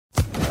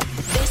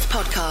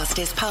podcast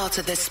is part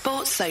of the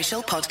Sports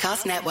Social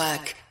Podcast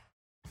Network.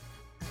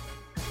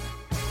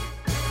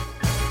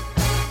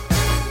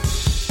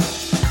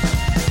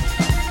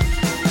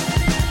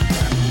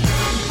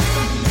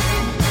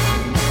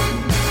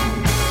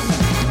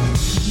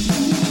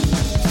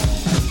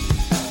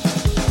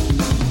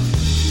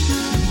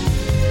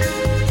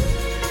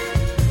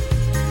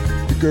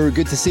 Guru,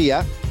 good to see you.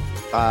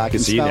 I can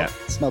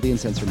smell the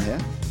incense from here,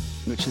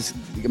 which is,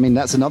 I mean,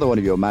 that's another one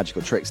of your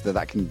magical tricks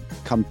that can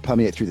come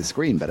permeate through the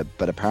screen, but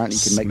apparently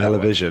you can make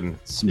smell-o-vision.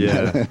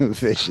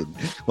 Smell-o-vision.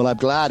 Well, I'm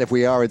glad if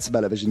we are in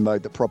smell-o-vision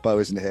mode that Propo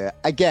isn't here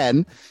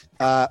again.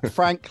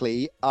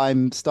 Frankly,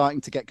 I'm starting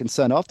to get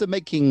concerned after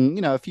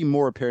making, a few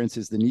more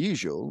appearances than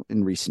usual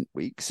in recent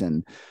weeks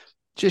and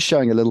just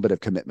showing a little bit of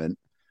commitment.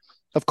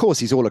 Of course,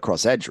 he's all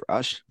across edge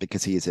rush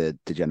because he is a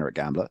degenerate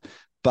gambler.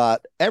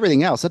 But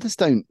everything else, I just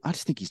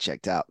think he's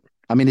checked out.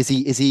 I mean,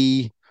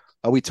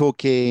 are we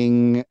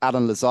talking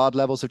Alan Lazard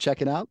levels of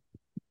checking out?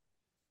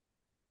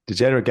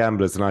 Degenerate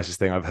gambler is the nicest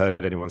thing I've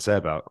heard anyone say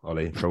about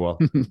Ollie for a while.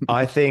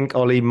 I think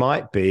Ollie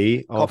might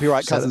be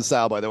copyright Cousin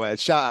Sal, by the way.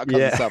 Shout out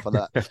Cousin Sal for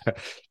that.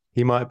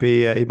 he might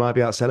be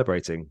out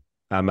celebrating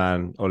our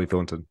man Ollie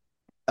Thornton.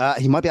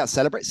 He might be out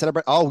celebrate.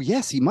 Oh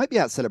yes, he might be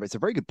out celebrate. It's a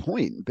very good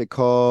point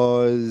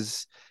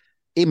because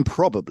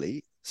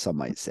improbably, some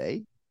might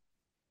say,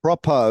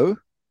 Propo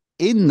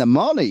in the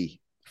money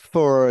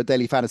for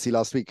daily fantasy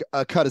last week,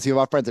 courtesy of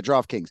our friends at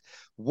DraftKings.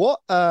 What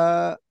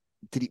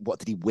did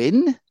he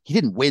win? He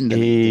didn't win the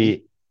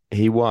league.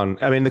 He won.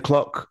 I mean, the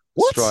clock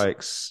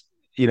strikes.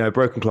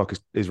 Broken clock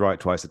is right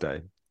twice a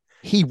day.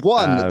 He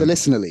won the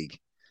listener league.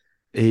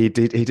 He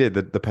did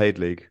the paid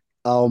league.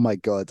 Oh my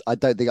God. I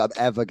don't think I've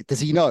ever. Does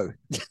he know?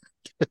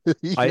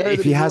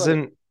 If he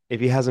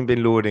hasn't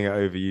been lording it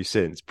over you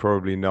since,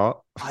 probably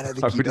not. I don't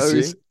think he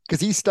knows.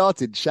 Because he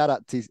started, shout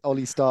out to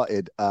Ollie,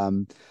 started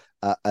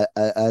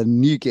a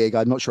new gig.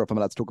 I'm not sure if I'm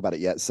allowed to talk about it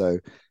yet. So,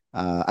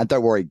 and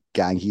don't worry,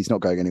 gang, he's not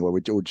going anywhere.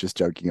 We're all just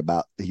joking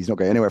about he's not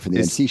going anywhere from the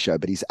MC show,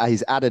 but he's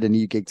added a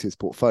new gig to his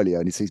portfolio,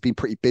 and he's been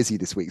pretty busy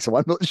this week. So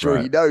I'm not sure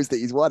he knows that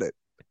he's won it.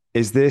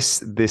 Is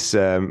this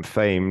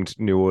famed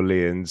New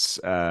Orleans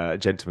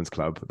gentleman's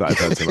club that I've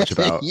heard so much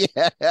about?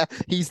 Yeah,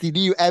 he's the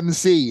new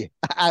MC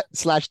 /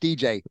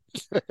 DJ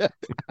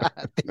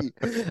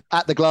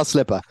at the Glass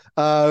Slipper.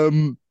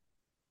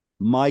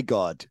 My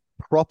God,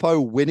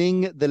 Propo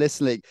winning the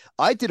Listen League.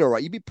 I did all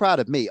right. You'd be proud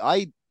of me.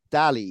 I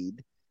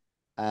dallied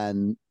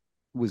and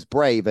was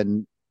brave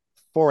and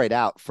forayed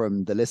out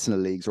from the listener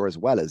leagues, or as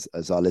well as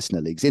our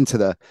listener leagues, into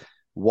the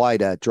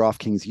wider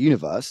DraftKings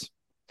universe.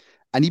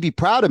 And you'd be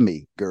proud of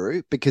me,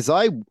 Guru, because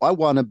I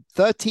won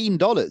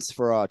 $13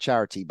 for our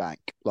charity bank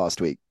last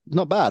week.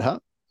 Not bad, huh?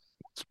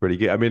 It's pretty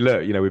good. I mean,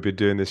 look, we've been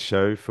doing this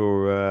show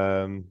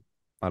for,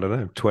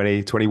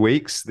 20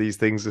 weeks. These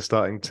things are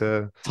starting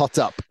to tot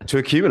up, to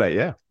accumulate.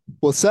 Yeah.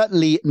 Well,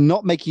 certainly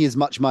not making as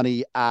much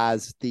money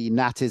as the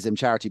Natism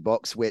charity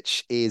box,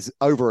 which is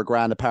over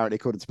 $1,000, apparently,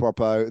 according to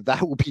Propo.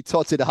 That will be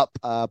totted up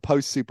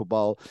post Super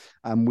Bowl.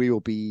 And we will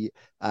be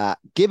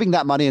giving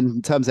that money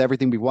in terms of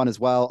everything we've won as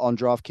well on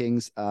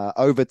DraftKings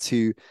over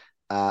to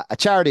a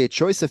charity of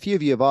choice. A few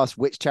of you have asked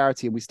which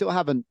charity, and we still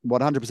haven't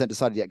 100%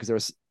 decided yet because there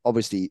are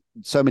obviously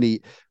so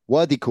many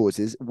worthy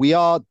causes. We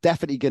are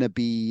definitely going to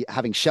be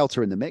having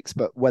shelter in the mix,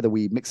 but whether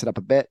we mix it up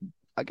a bit,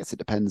 I guess it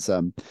depends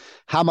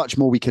how much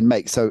more we can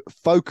make. So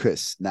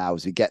focus now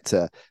as we get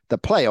to the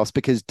playoffs,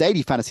 because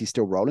daily fantasy is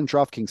still rolling,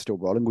 DraftKings still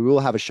rolling. We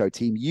will have a show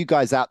team. You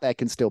guys out there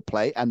can still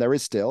play, and there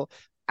is still,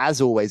 as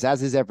always,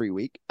 as with every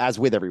week,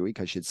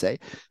 I should say,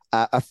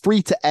 a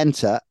free to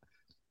enter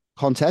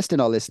contest in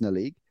our listener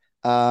league.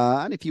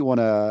 And if you want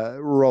to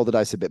roll the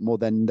dice a bit more,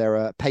 then there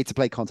are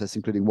pay-to-play contests,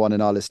 including one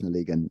in our listener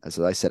league. And as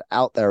I said,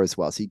 out there as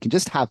well. So you can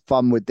just have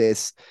fun with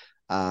this.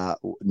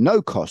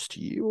 No cost to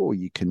you, or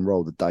you can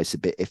roll the dice a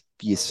bit if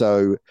you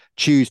so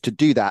choose to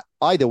do that.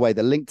 Either way,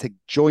 the link to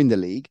join the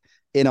league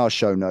in our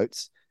show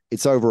notes.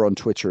 It's over on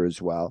Twitter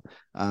as well.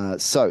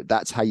 So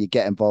that's how you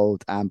get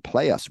involved and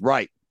play us.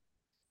 Right.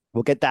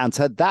 We'll get down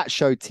to that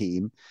show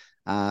team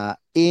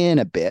in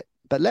a bit.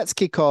 But let's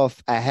kick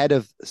off ahead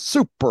of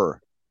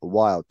Super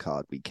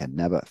Wildcard. We can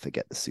never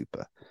forget the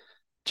Super,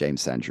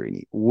 James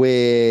Sandrini,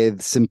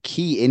 with some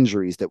key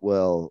injuries that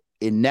will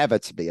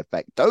inevitably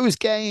affect those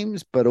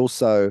games, but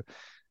also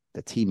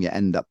the team you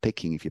end up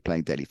picking if you're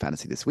playing daily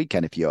fantasy this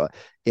weekend. If you're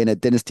in a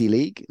dynasty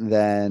league,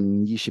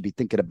 then you should be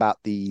thinking about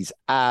these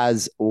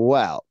as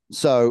well.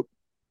 So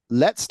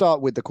let's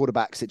start with the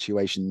quarterback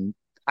situation.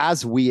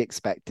 As we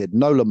expected,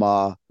 no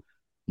Lamar,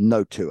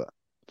 no Tua.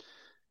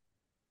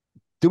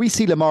 Do we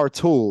see Lamar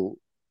at all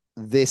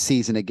this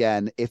season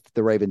again if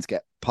the Ravens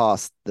get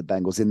past the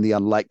Bengals in the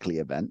unlikely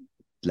event?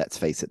 Let's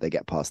face it, they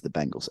get past the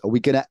Bengals.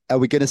 Are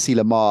we gonna see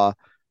Lamar?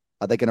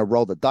 Are they going to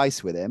roll the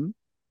dice with him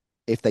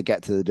if they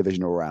get to the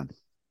divisional round?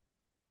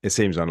 It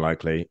seems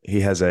unlikely.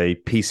 He has a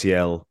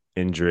PCL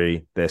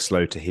injury. They're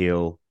slow to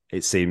heal.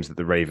 It seems that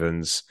the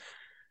Ravens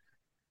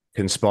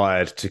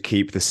conspired to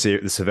keep the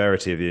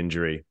severity of the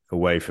injury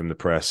away from the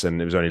press.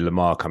 And it was only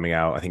Lamar coming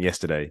out, I think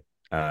yesterday,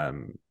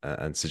 and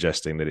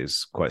suggesting that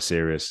it's quite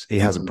serious. He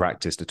hasn't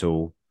practiced at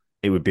all.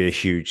 It would be a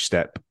huge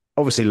step.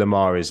 Obviously,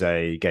 Lamar is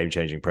a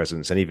game-changing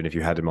presence, and even if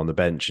you had him on the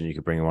bench and you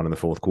could bring him on in the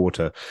fourth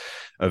quarter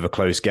of a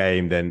close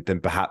game, then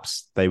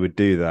perhaps they would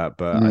do that.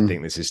 But I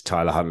think this is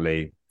Tyler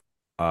Huntley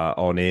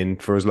on in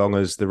for as long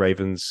as the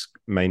Ravens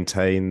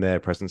maintain their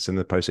presence in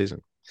the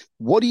postseason.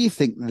 What do you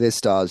think this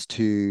does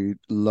to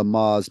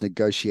Lamar's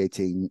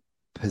negotiating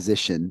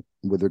position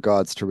with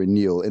regards to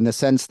renewal, in the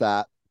sense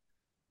that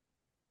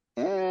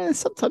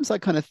sometimes I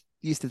kind of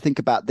used to think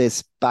about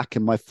this back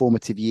in my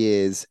formative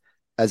years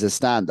as a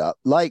stand-up,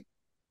 like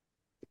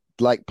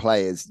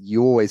players,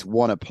 you always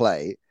want to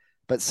play,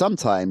 but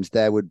sometimes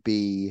there would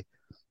be,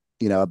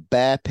 a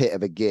bear pit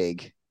of a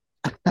gig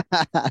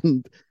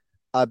and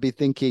I'd be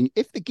thinking,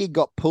 if the gig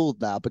got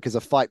pulled now because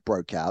a fight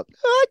broke out,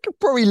 I could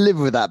probably live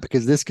with that,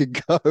 because this could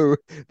go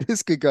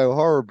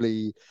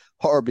horribly,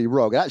 horribly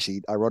wrong.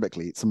 Actually,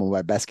 ironically, some of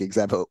my best gigs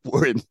ever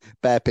were in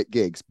bear pit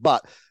gigs.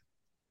 But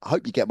I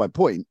hope you get my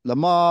point.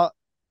 Lamar,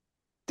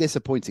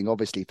 disappointing,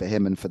 obviously, for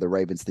him and for the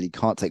Ravens that he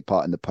can't take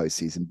part in the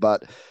postseason.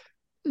 But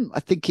I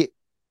think it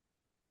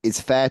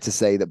is fair to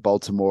say that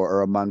Baltimore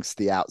are amongst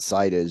the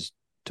outsiders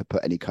to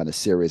put any kind of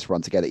serious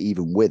run together,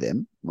 even with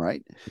him,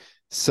 right?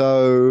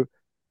 So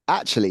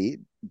actually,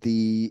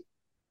 the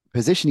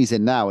position he's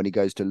in now when he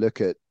goes to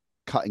look at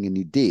cutting a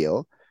new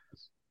deal,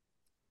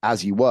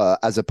 as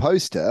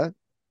opposed to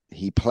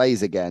he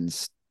plays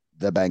against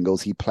the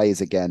Bengals, he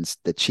plays against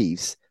the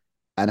Chiefs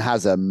and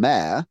has a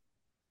mare,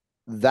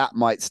 that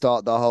might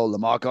start the whole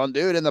Lamar can't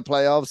do it in the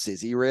playoffs.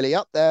 Is he really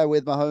up there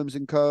with Mahomes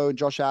and co and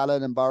Josh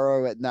Allen and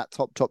Burrow in that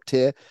top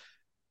tier?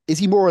 Is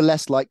he more or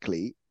less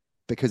likely,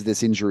 because of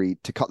this injury,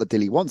 to cut the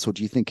deal he wants, or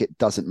do you think it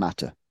doesn't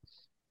matter?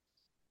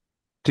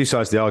 Two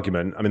sides to the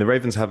argument. I mean, the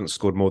Ravens haven't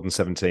scored more than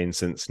 17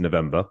 since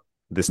November.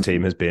 This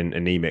team has been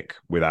anemic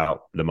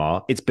without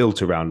Lamar. It's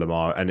built around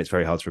Lamar, and it's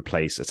very hard to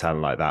replace a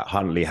talent like that.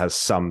 Huntley has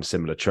some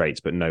similar traits,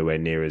 but nowhere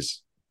near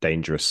as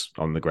dangerous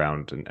on the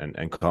ground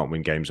and can't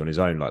win games on his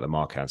own like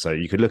Lamar can. So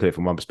you could look at it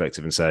from one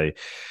perspective and say,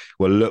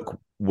 well, look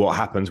what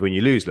happens when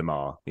you lose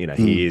Lamar.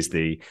 He is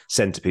the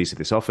centerpiece of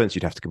this offense.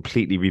 You'd have to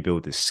completely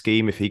rebuild this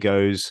scheme if he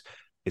goes.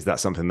 Is that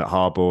something that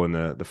Harbaugh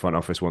and the front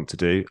office want to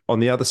do? On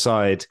the other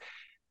side,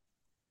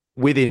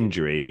 with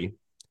injury,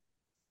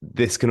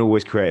 this can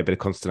always create a bit of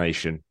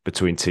consternation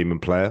between team and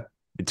player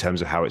in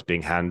terms of how it's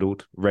being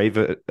handled.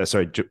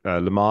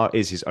 Lamar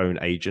is his own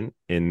agent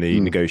in the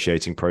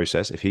negotiating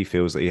process. If he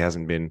feels that he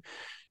hasn't been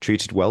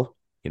treated well,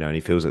 and he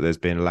feels that there's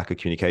been a lack of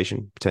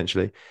communication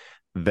potentially,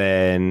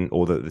 then,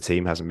 or that the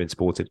team hasn't been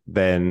supported,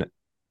 then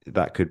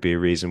that could be a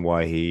reason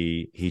why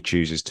he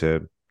chooses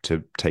to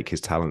take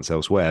his talents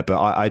elsewhere.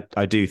 But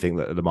I do think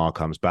that Lamar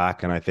comes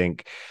back, and I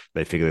think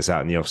they figure this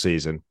out in the off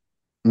season.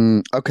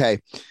 Okay.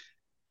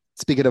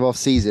 Speaking of off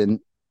season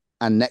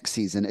and next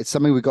season, it's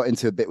something we got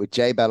into a bit with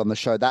J Bell on the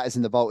show. That is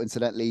in the vault,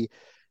 incidentally.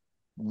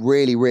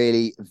 Really,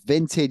 really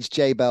vintage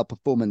J Bell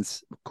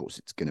performance. Of course,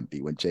 it's going to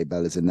be when J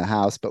Bell is in the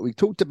house, but we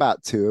talked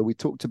about Tua. We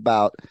talked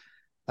about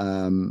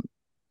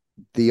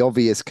the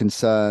obvious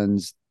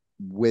concerns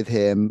with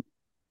him.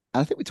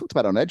 And I think we talked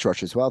about it on Edge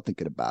Rush as well,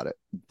 thinking about it.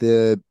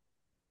 The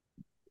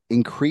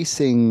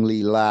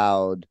increasingly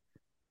loud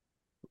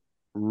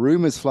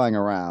rumors flying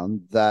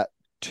around that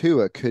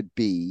Tua could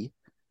be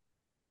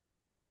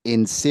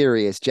in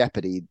serious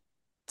jeopardy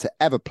to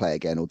ever play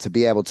again, or to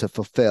be able to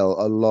fulfill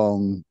a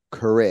long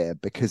career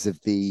because of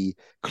the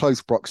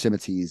close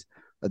proximities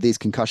of these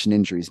concussion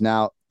injuries.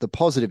 Now, the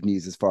positive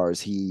news as far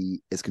as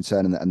he is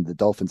concerned, and the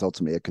Dolphins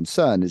ultimately are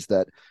concerned, is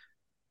that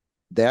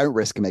they don't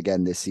risk him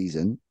again this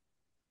season.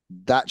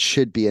 That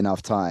should be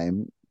enough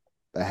time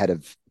ahead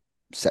of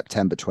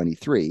September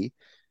 23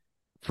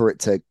 for it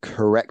to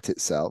correct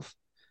itself.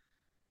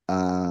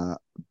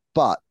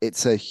 But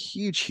it's a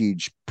huge,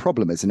 huge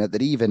problem, isn't it?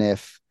 That even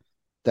if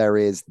there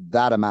is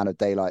that amount of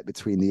daylight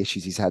between the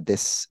issues he's had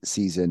this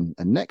season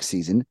and next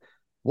season,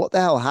 what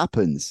the hell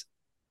happens,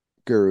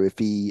 Guru, if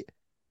he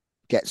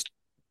gets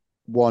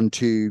 1,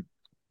 2,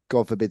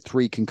 God forbid,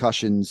 3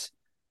 concussions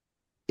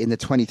in the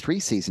 23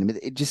 season? I mean,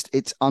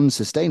 it's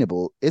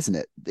unsustainable, isn't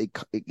it?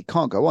 It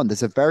can't go on.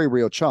 There's a very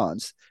real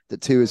chance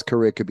that Tua's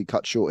career could be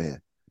cut short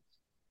here.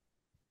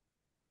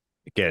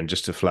 Again,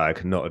 just to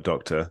flag, not a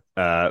doctor,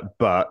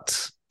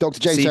 but Dr.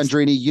 James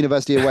Sandrini,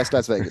 University of West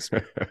Las Vegas.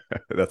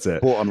 That's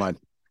it. Bought online.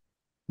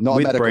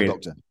 Not a medical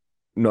doctor.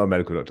 Not a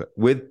medical doctor.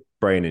 With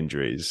brain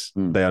injuries,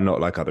 they are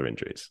not like other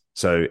injuries.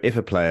 So if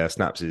a player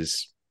snaps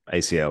his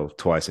ACL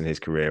twice in his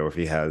career, or if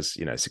he has,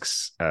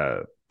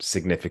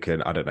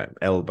 significant,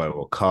 elbow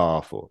or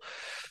calf or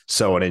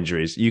so on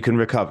injuries, you can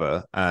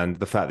recover. And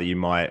the fact that you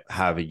might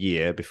have a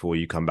year before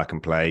you come back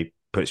and play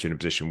puts you in a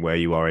position where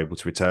you are able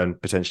to return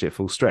potentially at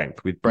full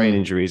strength. With brain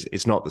injuries,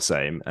 it's not the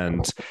same.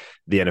 And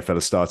the NFL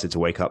has started to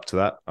wake up to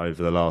that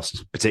over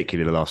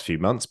particularly the last few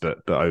months, but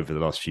over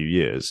the last few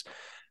years.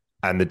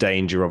 And the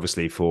danger,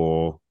 obviously,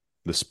 for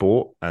the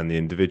sport and the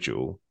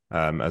individual,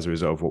 as a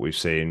result of what we've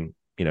seen,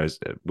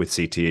 with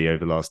CTE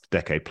over the last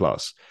decade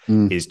plus,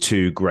 Mm. is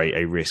too great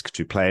a risk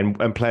to play.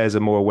 And players are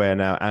more aware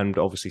now. And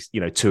obviously,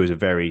 Tua is a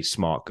very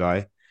smart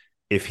guy.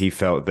 If he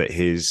felt that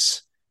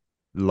his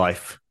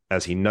life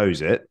as he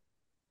knows it,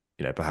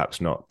 perhaps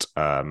not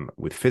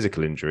with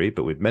physical injury,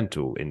 but with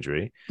mental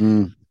injury,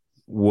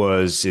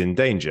 was in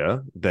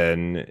danger,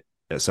 then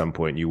at some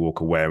point you walk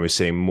away. And we're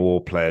seeing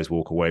more players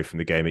walk away from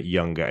the game at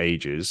younger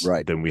ages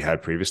than we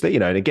had previously.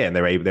 And again,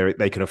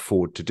 they can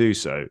afford to do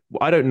so.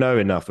 I don't know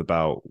enough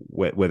about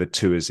whether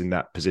Tua's in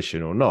that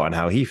position or not, and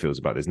how he feels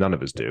about this. None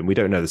of us do, and we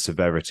don't know the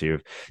severity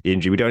of the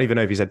injury. We don't even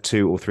know if he's had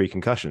 2 or 3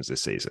 concussions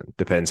this season.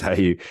 Depends how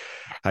you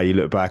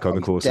look back on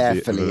the course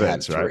of the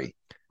events, right?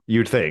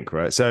 You'd think,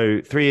 right?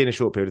 So 3 in a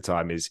short period of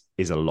time is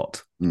a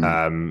lot.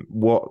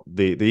 What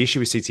the issue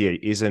with CTE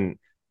isn't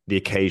the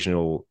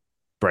occasional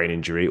brain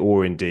injury,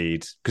 or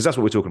indeed, because that's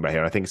what we're talking about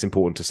here. I think it's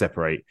important to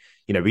separate.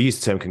 We use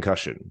the term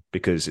concussion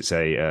because it's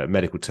a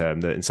medical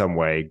term that in some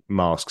way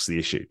masks the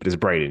issue, but it's a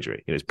brain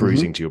injury. It's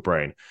bruising to your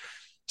brain.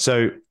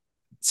 So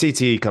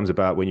CTE comes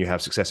about when you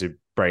have successive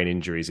brain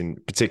injuries,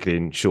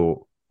 particularly in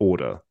short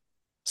order.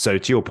 So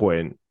to your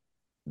point,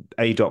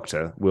 a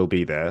doctor will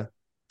be there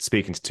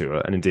speaking to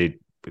Tua, and indeed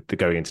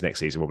going into next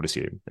season, one would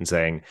assume, and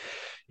saying,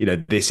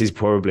 this is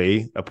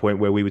probably a point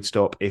where we would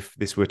stop if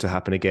this were to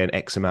happen again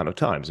X amount of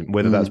times. And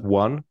whether that's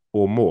 1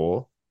 or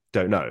more,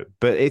 don't know.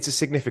 But it's a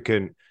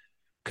significant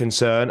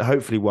concern,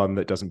 hopefully one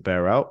that doesn't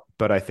bear out.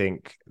 But I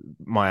think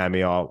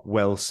Miami are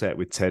well set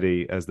with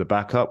Teddy as the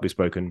backup. We've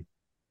spoken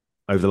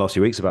over the last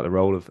few weeks about the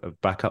role of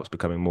backups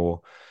becoming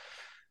more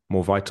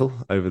vital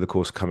over the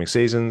course of coming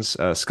seasons.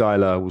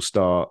 Skylar will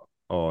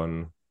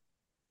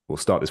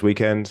start this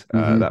weekend.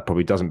 That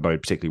probably doesn't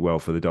bode particularly well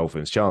for the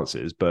Dolphins'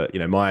 chances, but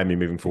Miami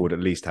moving forward at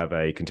least have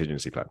a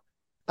contingency plan.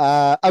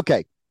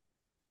 Okay,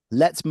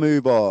 let's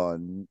move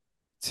on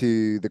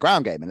to the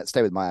ground game and let's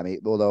stay with Miami.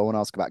 Although I want to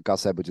ask about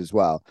Gus Edwards as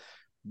well.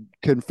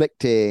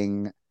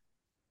 Conflicting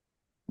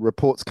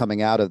reports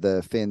coming out of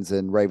the Finns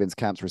and Ravens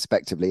camps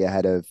respectively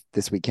ahead of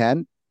this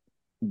weekend.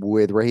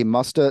 With Raheem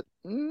Mostert,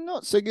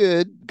 not so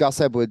good.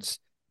 Gus Edwards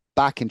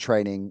back in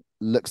training,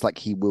 looks like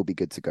he will be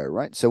good to go,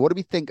 right? So what do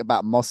we think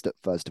about Mostert,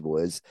 first of all?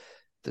 There's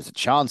a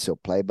chance he'll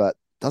play, but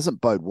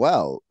doesn't bode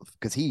well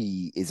because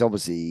he is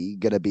obviously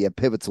going to be a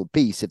pivotal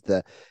piece if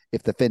the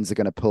Finns are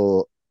going to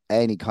pull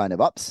any kind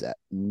of upset.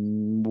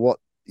 What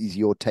is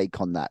your take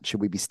on that?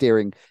 Should we be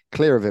steering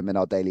clear of him in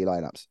our daily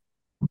lineups?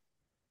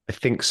 I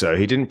think so.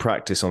 He didn't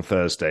practice on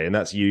Thursday, and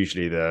that's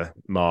usually the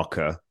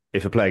marker.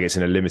 If a player gets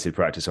in a limited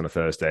practice on a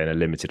Thursday and a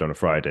limited on a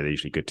Friday, they're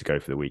usually good to go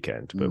for the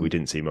weekend. But we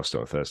didn't see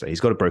Mostert on Thursday. He's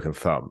got a broken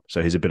thumb,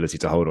 so his ability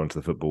to hold on to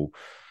the football,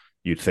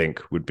 you'd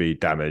think, would be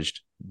damaged.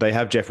 They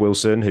have Jeff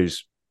Wilson,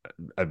 who's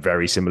a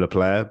very similar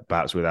player,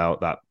 perhaps without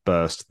that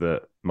burst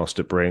that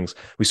Mostert brings.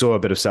 We saw a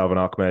bit of Salvin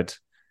Ahmed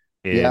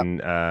in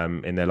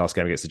their last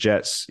game against the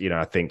Jets.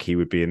 I think he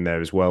would be in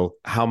there as well.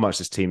 How much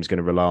this team's going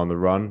to rely on the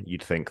run,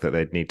 you'd think that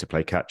they'd need to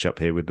play catch up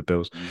here with the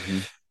Bills.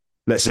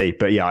 Let's see.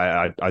 But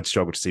yeah, I'd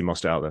struggle to see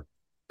Mostert out there.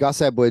 Gus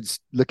Edwards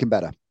looking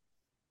better.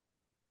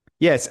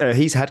 Yes,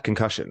 he's had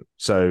concussion.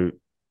 So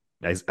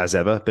as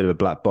ever, a bit of a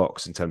black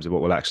box in terms of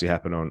what will actually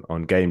happen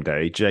on game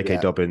day. J.K.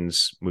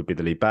 Dobbins would be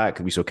the lead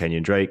back. We saw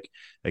Kenyon Drake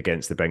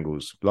against the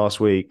Bengals last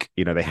week.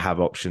 They have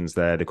options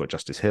there. They've got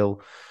Justice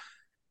Hill.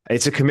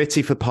 It's a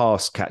committee for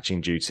pass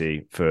catching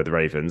duty for the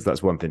Ravens.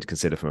 That's one thing to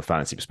consider from a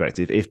fantasy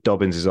perspective. If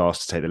Dobbins is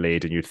asked to take the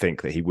lead, and you'd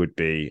think that he would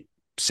be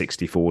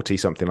 60-40,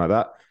 something like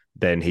that,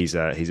 then he's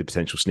a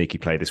potential sneaky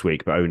play this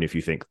week, but only if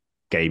you think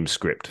game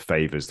script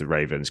favors the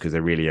Ravens, because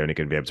they're really only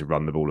going to be able to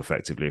run the ball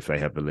effectively if they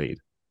have the lead.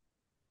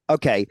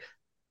 Okay.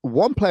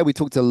 One player we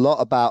talked a lot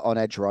about on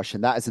edge rush,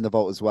 and that is in the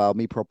vault as well.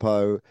 Me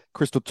propo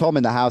Crystal Tom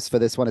in the house for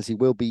this one, as he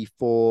will be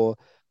for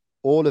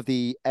all of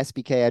the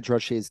SBK edge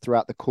rushes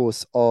throughout the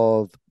course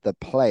of the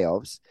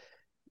playoffs.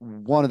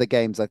 One of the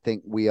games I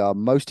think we are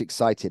most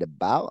excited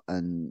about,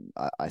 and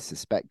I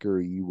suspect,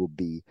 Guru, you will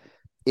be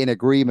in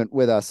agreement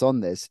with us on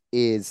this,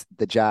 is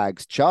the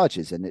Jags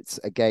Chargers. And it's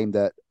a game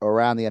that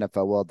around the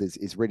NFL world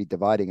is really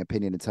dividing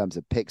opinion in terms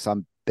of picks.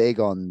 I'm big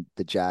on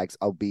the Jags.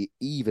 I'll be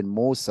even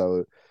more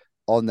so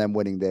on them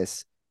winning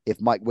this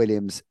if Mike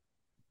Williams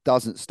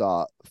doesn't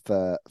start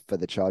for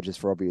the Chargers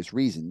for obvious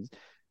reasons.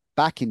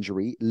 Back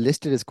injury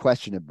listed as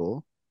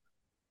questionable.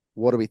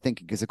 What are we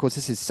thinking? Because of course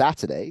this is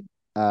Saturday.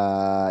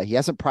 He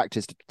hasn't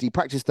practiced. Did he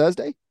practice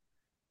Thursday?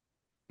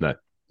 No.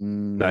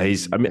 No,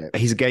 he's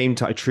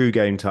a true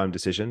game time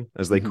decision,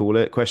 as they call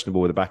it.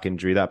 Questionable with a back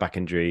injury. That back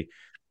injury,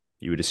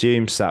 you would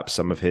assume, saps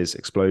some of his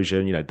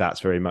explosion.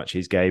 That's very much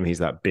his game. He's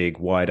that big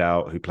wide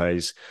out who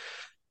plays,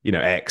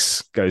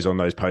 X, goes on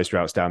those post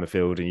routes down the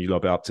field and you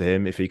lob it up to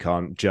him. If he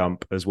can't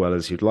jump as well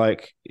as you'd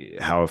like,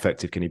 how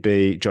effective can he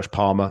be? Josh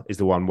Palmer is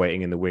the one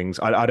waiting in the wings.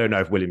 I don't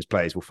know if Williams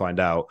plays. We'll find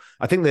out.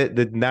 I think that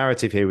the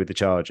narrative here with the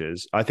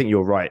Chargers, I think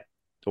you're right,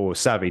 or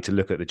savvy to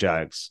look at the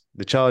Jags.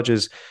 The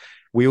Chargers,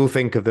 we all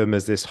think of them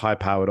as this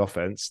high-powered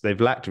offense.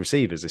 They've lacked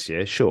receivers this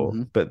year, sure,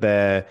 but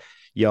they're,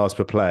 yards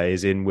per play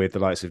is in with the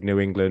likes of New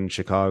England,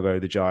 Chicago,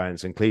 the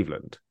Giants, and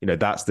Cleveland.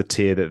 That's the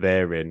tier that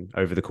they're in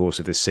over the course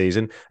of this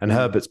season. And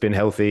Herbert's been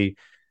healthy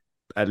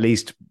at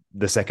least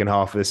the second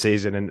half of the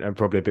season and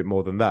probably a bit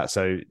more than that.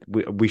 So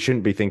we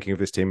shouldn't be thinking of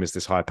this team as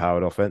this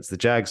high-powered offense. The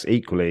Jags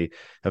equally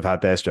have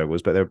had their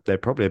struggles, but they're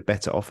probably a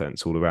better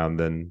offense all around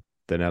than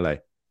LA.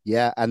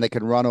 Yeah, and they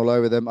can run all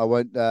over them. I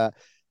won't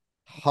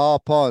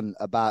harp on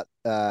about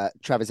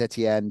Travis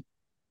Etienne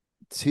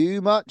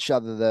too much,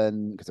 other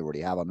than because I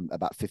already have on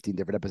about 15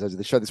 different episodes of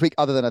the show this week.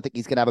 Other than I think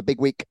he's going to have a big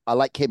week. I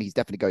like him. He's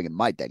definitely going in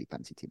my daily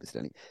fantasy team.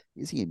 Incidentally,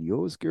 is he in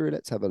yours, Guru?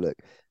 Let's have a look.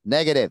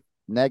 Negative.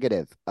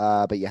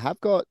 But you have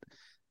got.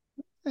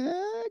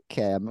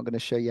 Okay, I'm not going to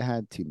show your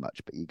hand too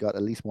much, but you got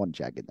at least one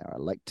Jag in there. I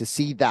like to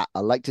see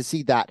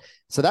that.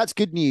 So that's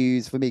good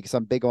news for me because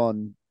I'm big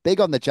on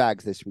the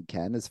Jags this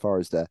weekend as far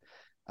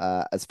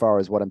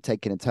as what I'm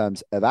taking in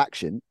terms of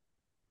action.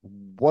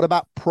 What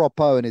about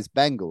Propo and his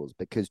Bengals?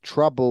 Because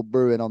trouble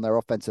brewing on their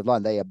offensive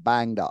line. They are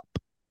banged up.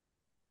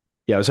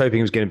 Yeah, I was hoping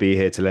he was going to be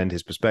here to lend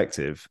his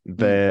perspective.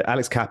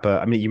 Alex Kappa,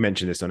 I mean, you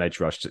mentioned this on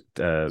Edge Rush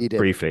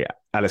briefly.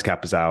 Alex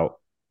Kappa's out.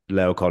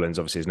 Leo Collins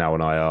obviously is now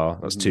on IR.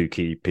 That's two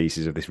key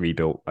pieces of this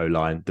rebuilt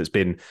O-line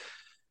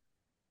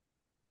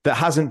that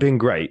hasn't been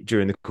great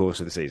during the course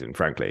of the season,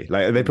 frankly.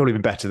 Like, they've probably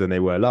been better than they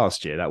were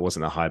last year. That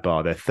wasn't a high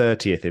bar. They're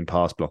 30th in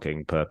pass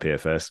blocking per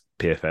PFF.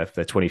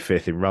 They're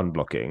 25th in run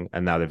blocking,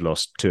 and now they've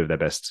lost two of their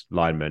best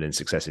linemen in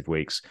successive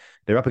weeks.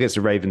 They're up against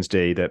the Ravens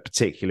D that,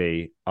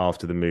 particularly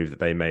after the move that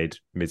they made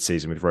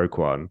mid-season with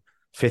Roquan,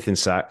 5th in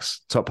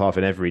sacks, top half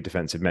in every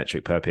defensive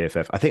metric per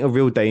PFF. I think a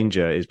real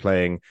danger is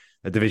playing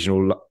a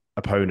divisional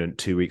opponent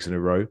 2 weeks in a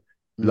row.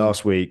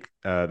 Last week,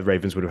 the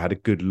Ravens would have had a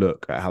good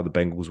look at how the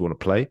Bengals want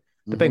to play.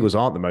 The Bengals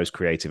aren't the most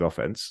creative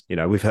offense.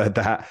 We've heard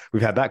that.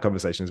 We've had that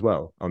conversation as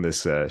well on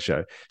this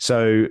show.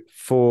 So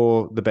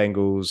for the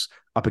Bengals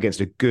up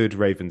against a good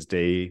Ravens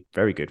D,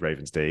 very good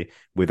Ravens D,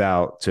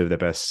 without two of their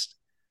best,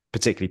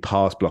 particularly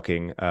pass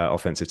blocking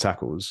offensive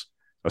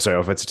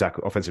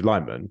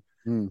linemen,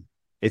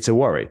 it's a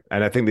worry.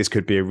 And I think this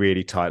could be a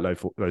really tight, low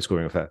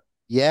scoring affair.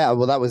 Yeah,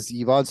 well,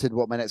 you've answered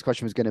what my next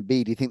question was going to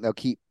be. Do you think they'll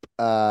keep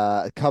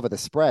cover the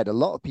spread? A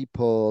lot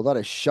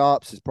of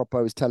sharps, as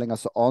Propo was telling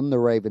us, on the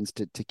Ravens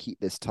to keep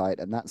this tight,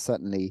 and that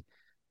certainly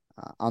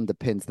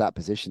underpins that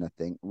position. I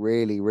think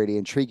really, really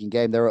intriguing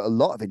game. There are a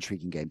lot of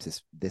intriguing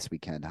games this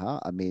weekend, huh?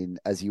 I mean,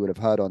 as you would have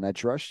heard on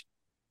Edge Rush,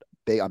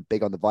 I'm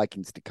big on the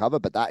Vikings to cover,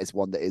 but that is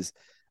one that is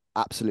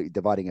absolutely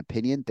dividing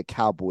opinion. The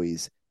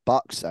Cowboys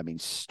Bucks, I mean,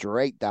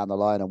 straight down the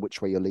line on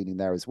which way you're leaning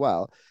there as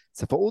well.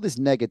 So for all this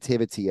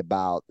negativity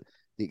about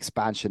the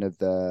expansion of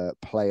the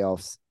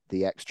playoffs,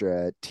 the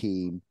extra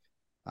team.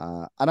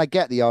 And I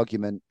get the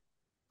argument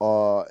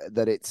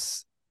that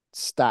it's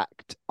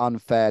stacked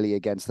unfairly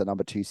against the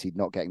number 2 seed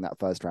not getting that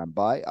first round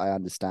bye. I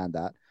understand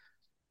that.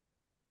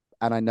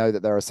 And I know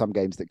that there are some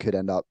games that could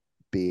end up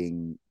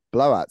being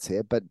blowouts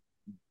here, but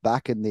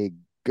back in the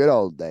good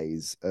old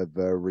days of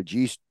a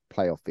reduced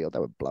playoff field,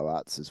 there were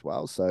blowouts as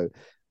well. So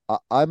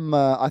I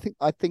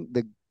think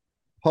the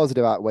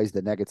positive outweighs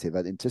the negative,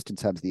 and just in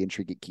terms of the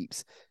intrigue it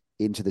keeps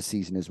into the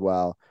season as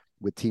well,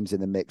 with teams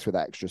in the mix for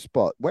that extra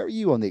spot. Where are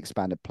you on the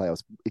expanded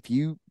playoffs? If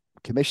you,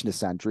 Commissioner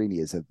Sandrini,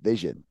 as a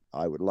vision,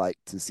 I would like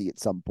to see at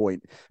some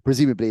point,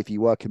 presumably if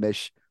you were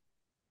commish,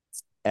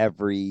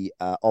 every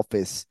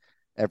office,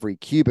 every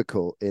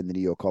cubicle in the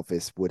New York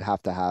office would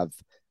have to have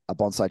a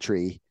bonsai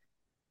tree,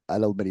 a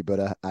little mini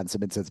Buddha, and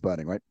some incense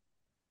burning, right?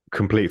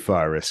 Complete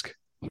fire risk.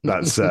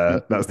 That's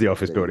the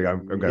office building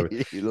I'm going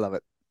with. You love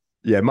it.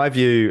 Yeah, my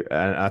view,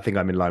 and I think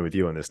I'm in line with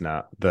you on this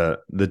now,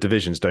 that the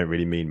divisions don't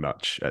really mean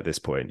much at this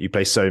point. You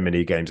play so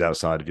many games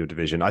outside of your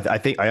division. I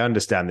think I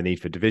understand the need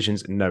for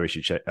divisions. No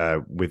issue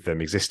with them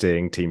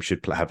existing. Teams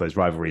should have those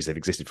rivalries. They've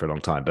existed for a long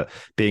time. But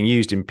being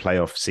used in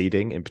playoff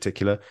seeding in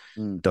particular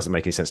doesn't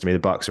make any sense to me. The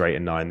Bucks are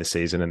 8-9 this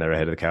season, and they're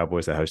ahead of the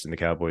Cowboys. They're hosting the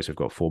Cowboys, who've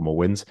got 4 more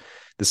wins.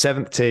 The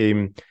 7th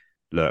team,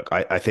 look,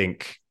 I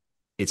think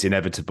it's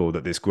inevitable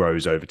that this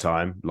grows over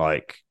time,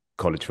 like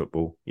college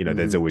football.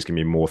 There's always going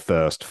to be more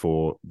thirst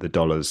for the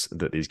dollars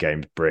that these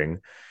games bring.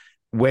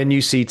 When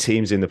you see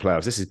teams in the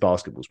playoffs, this is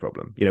basketball's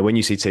problem. When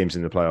you see teams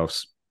in the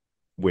playoffs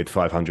with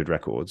 500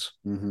 records,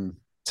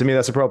 to me,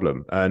 that's a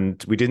problem.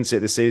 And we didn't see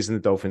it this season.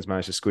 The Dolphins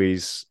managed to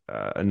squeeze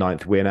a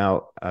 9th win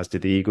out, as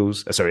did the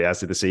as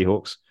did the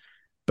Seahawks.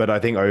 But I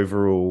think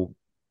overall,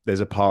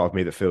 there's a part of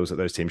me that feels that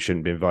those teams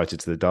shouldn't be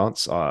invited to the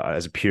dance.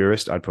 As a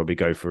purist, I'd probably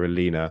go for a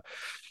leaner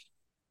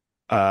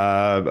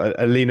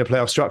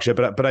playoff structure,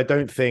 but I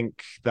don't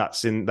think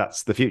that's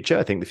the future.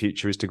 I think the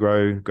future is to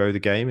grow the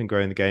game, and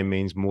growing the game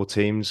means more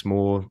teams,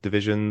 more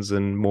divisions,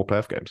 and more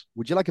playoff games.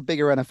 Would you like a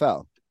bigger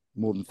NFL,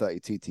 more than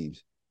 32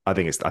 teams? I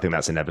think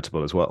that's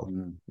inevitable as well.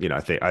 I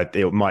think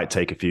it might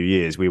take a few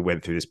years. We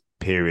went through this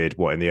period,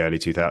 in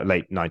the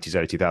late 90s,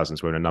 early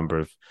 2000s, when a number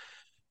of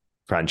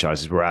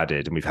franchises were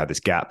added, and we've had this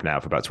gap now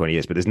for about 20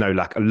 years, but there's no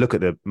lack. Look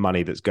at the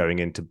money that's going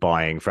into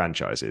buying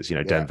franchises.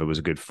 Denver was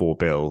a good $4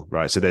 billion,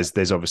 right? So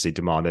there's obviously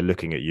demand. They're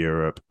looking at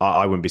Europe.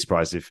 I wouldn't be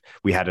surprised if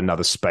we had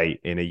another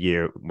spate in a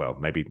year, well,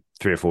 maybe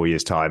 3 or 4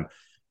 years time,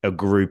 a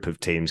group of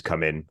teams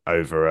come in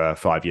over a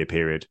 5-year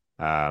period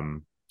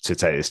to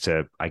take this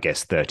to, I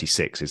guess,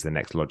 36 is the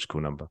next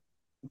logical number.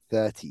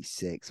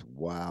 36.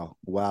 Wow.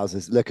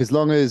 Wowzers. Look, as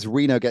long as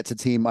Reno gets a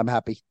team, I'm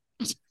happy.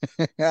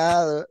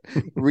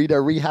 Reno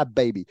rehab,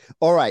 baby.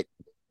 All right.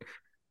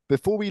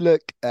 Before we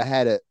look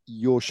ahead at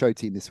your show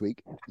team this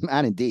week,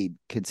 and indeed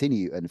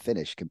continue and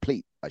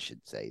complete, I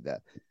should say, the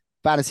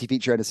fantasy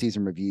feature and a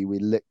season review. We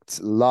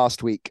looked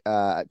last week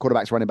at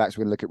quarterbacks, running backs.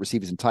 We're going to look at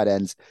receivers and tight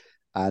ends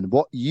and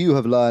what you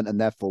have learned,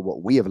 and therefore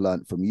what we have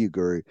learned from you,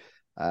 Guru,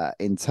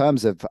 in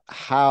terms of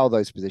how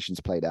those positions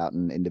played out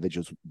and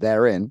individuals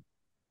therein.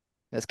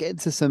 Let's get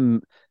into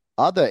some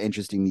other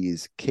interesting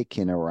news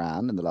kicking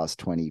around in the last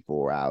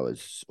 24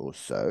 hours or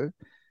so.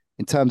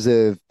 In terms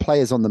of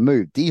players on the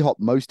move, D-Hop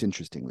most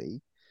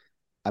interestingly.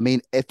 I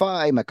mean, if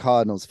I'm a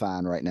Cardinals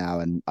fan right now,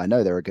 and I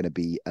know there are going to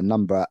be a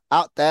number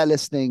out there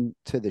listening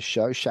to the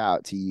show, shout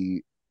out to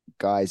you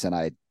guys, and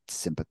I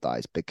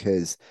sympathize,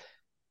 because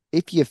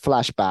if you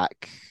flash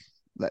back,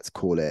 let's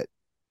call it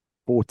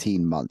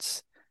 14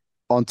 months,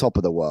 on top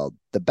of the world,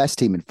 the best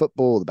team in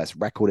football, the best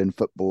record in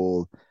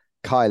football,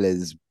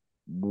 Kyler's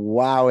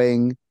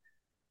wowing,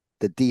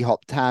 the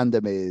D-Hop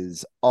tandem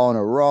is on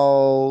a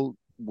roll,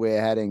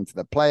 we're heading to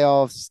the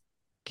playoffs,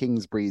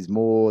 Kingsbury's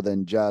more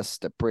than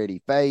just a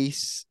pretty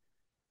face,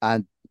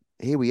 and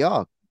here we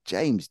are,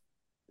 James,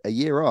 a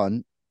year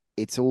on,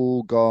 it's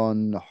all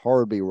gone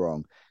horribly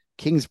wrong.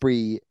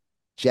 Kingsbury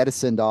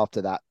jettisoned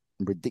after that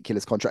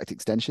ridiculous contract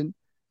extension,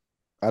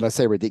 and I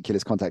say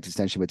ridiculous contract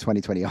extension with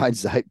 2020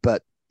 hindsight,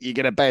 but you're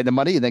going to pay the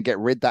money and then get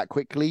rid that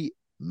quickly.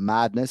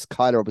 Madness.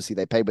 Kyler, obviously,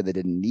 they paid, but they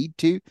didn't need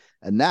to.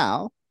 And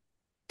now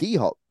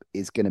D-Hop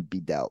is going to be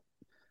dealt.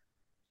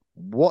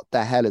 What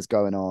the hell is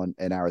going on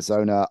in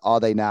Arizona? Are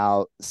they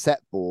now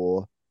set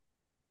for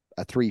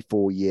a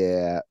 3-4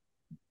 year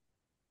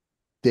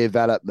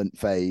development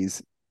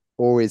phase?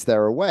 Or is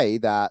there a way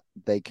that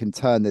they can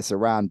turn this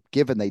around,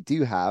 given they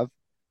do have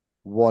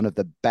one of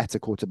the better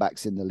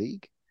quarterbacks in the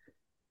league,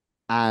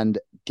 and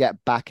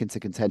get back into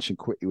contention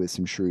quickly with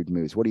some shrewd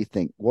moves? What do you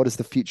think? What does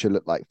the future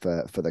look like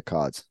for the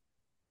Cards?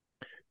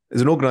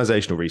 There's an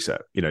organizational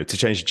reset, to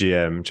change the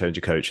GM, change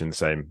a coach in the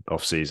same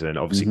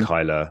offseason. Obviously,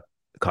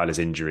 Kyler's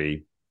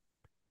injury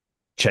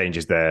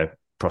changes their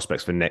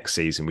prospects for next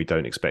season. We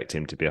don't expect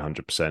him to be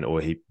 100%,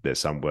 or there's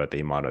some word that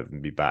he might not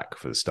even be back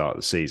for the start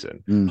of the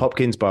season.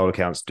 Hopkins, by all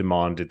accounts,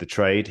 demanded the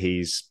trade.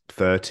 He's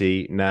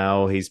 30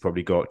 now. He's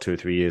probably got 2 or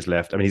 3 years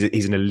left. I mean,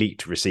 he's an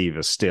elite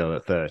receiver still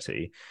at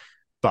 30,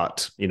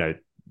 but,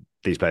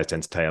 these players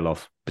tend to tail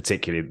off,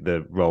 particularly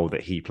the role that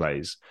he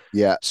plays.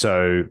 Yeah.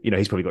 So,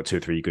 he's probably got 2 or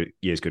 3 good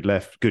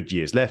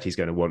years left. He's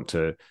going to want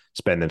to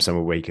spend them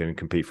somewhere where he can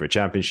compete for a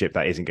championship.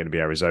 That isn't going to be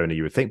Arizona,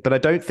 you would think. But I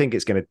don't think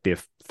it's going to be a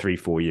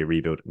 3-4 year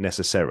rebuild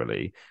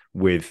necessarily,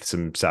 with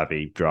some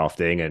savvy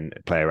drafting and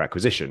player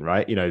acquisition,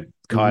 right?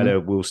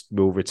 Kyler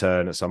will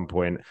return at some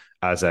point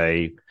as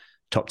a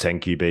top 10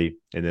 QB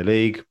in the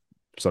league.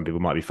 Some people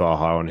might be far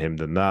higher on him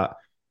than that.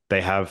 They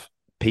have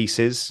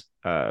pieces,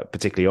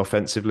 particularly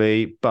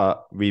offensively,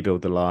 but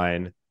rebuild the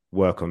line,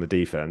 work on the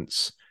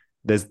defense.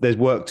 There's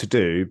work to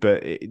do,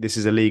 but this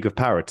is a league of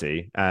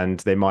parity, and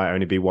they might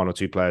only be 1 or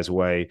 2 players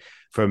away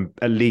from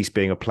at least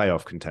being a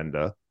playoff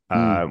contender.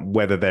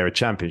 Whether they're a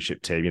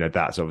championship team,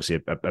 that's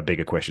obviously a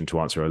bigger question to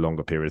answer a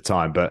longer period of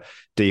time. But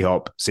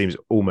D-Hop seems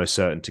almost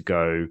certain to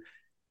go.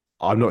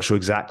 I'm not sure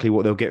exactly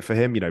what they'll get for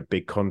him.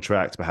 Big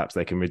contract. Perhaps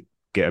they can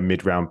get a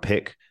mid-round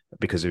pick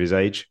because of his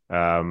age.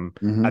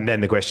 And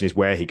then the question is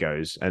where he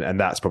goes. And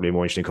that's probably a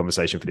more interesting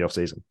conversation for the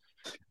offseason.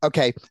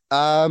 Okay.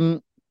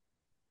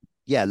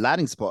 Yeah,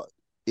 landing spot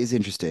is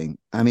interesting.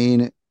 I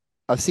mean,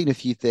 I've seen a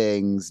few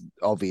things,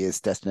 obvious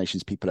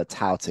destinations people are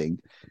touting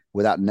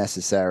without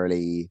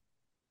necessarily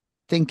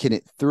thinking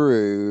it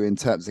through in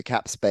terms of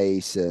cap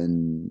space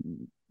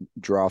and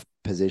draft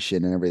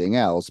position and everything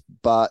else.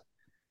 But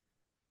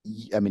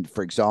I mean,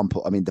 for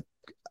example,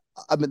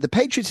 the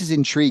Patriots is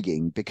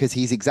intriguing because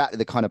he's exactly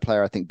the kind of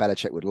player I think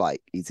Belichick would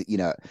like. He's,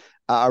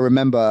 I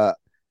remember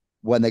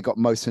when they got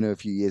Mo Sanu a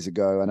few years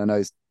ago, and I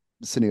know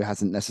Sanu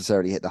hasn't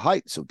necessarily hit the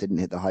heights or didn't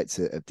hit the heights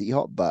of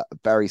D-Hop, but a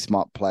very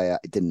smart player.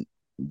 It didn't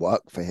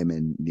work for him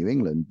in New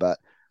England, but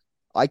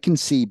I can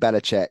see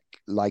Belichick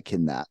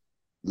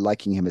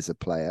liking him as a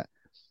player.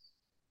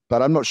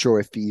 But I'm not sure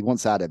if he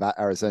wants out of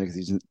Arizona because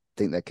he doesn't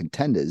think they're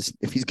contenders.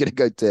 If he's going to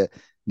go to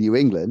New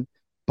England,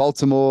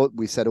 Baltimore,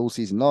 we've said all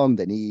season long,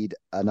 they need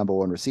a number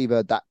 1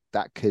 receiver.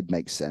 That could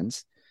make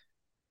sense.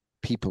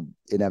 People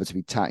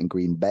inevitably touting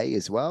Green Bay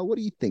as well. What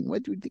do you think?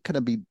 What would kind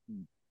of be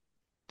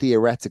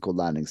theoretical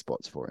landing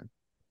spots for him?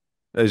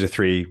 Those are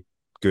 3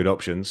 good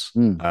options.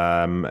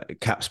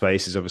 Cap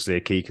space is obviously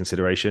a key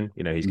consideration.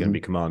 He's going to be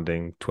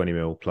commanding 20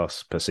 mil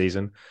plus per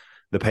season.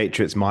 The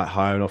Patriots might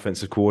hire an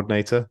offensive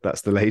coordinator.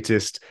 That's the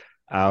latest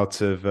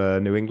out of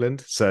New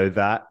England. So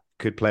that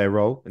could play a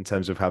role in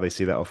terms of how they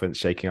see that offense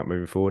shaking up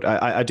moving forward.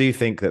 I do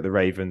think that the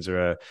Ravens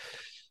are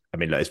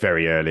it's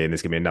very early and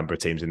there's going to be a number of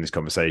teams in this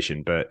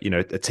conversation, but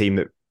a team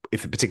that,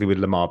 if particularly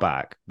with Lamar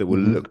back, that will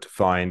look to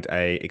find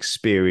a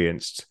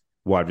experienced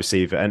wide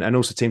receiver, and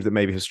also teams that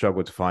maybe have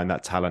struggled to find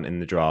that talent in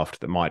the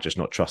draft that might just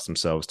not trust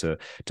themselves to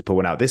pull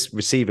one out. This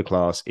receiver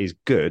class is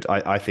good.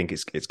 I think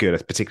it's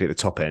good, particularly at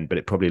the top end, but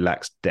it probably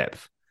lacks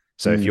depth.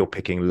 So if you're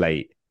picking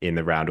late in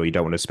the round, or you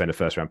don't want to spend a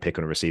first round pick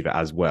on a receiver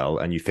as well,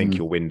 and you think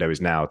your window is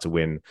now to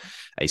win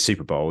a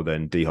Super Bowl,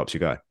 then D-Hop's your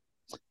guy.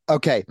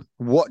 Okay,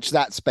 watch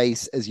that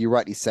space, as you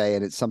rightly say,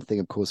 and it's something,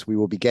 of course, we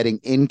will be getting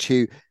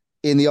into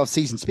in the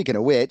offseason. Speaking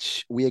of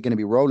which, we are going to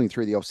be rolling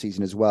through the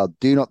offseason as well.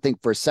 Do not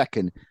think for a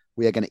second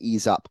we are going to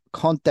ease up.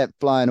 Content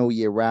flying all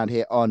year round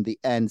here on the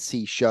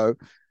NC show.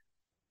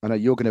 I know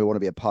you're going to want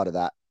to be a part of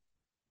that,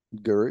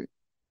 Guru.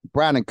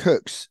 Brandon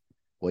Cooks,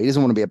 well, he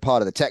doesn't want to be a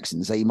part of the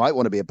Texans, so he might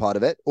want to be a part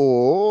of it,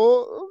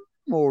 or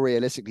more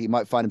realistically, he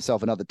might find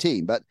himself another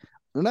team. But I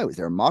don't know, is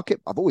there a market?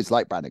 I've always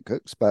liked Brandon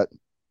Cooks, but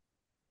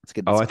it's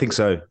good. I think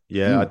so.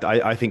 Yeah,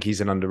 I think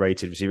he's an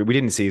underrated receiver. We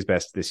didn't see his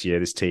best this year.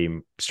 This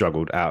team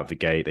struggled out of the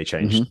gate. They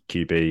changed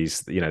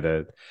QBs. You know,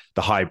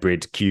 the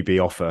hybrid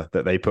QB offer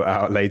that they put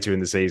out later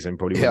in the season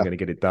probably wasn't going to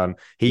get it done.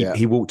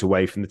 He walked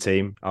away from the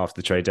team after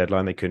the trade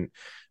deadline. They couldn't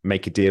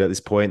make a deal at this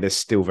point. They're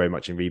still very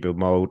much in rebuild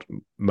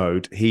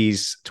mode.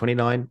 He's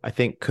 29, I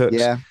think.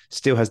 Cooks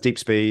still has deep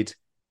speed.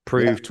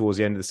 Proved towards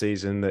the end of the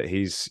season that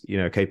he's,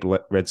 capable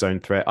red zone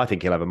threat. I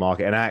think he'll have a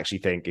market. And I actually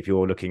think if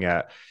you're looking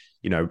at,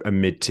 a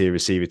mid-tier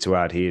receiver to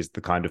add, he is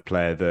the kind of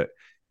player that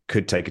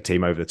could take a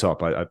team over the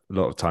top. I a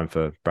lot of time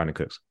for Brandon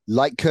Cooks.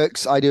 Like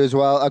Cooks, I do as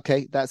well.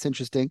 Okay, that's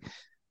interesting.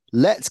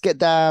 Let's get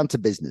down to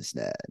business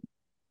now.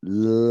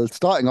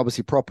 Starting,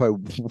 obviously,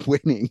 Propo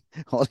winning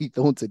Ollie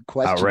Thornton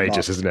question.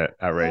 Outrageous, isn't it?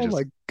 Outrageous. Oh,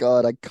 my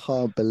God, I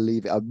can't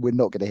believe it. We're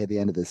not going to hear the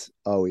end of this,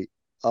 are we?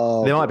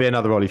 Oh, there might be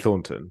another Ollie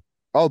Thornton.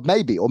 Oh,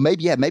 maybe. Or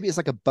maybe it's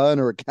like a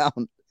burner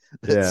account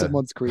that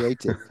someone's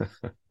created.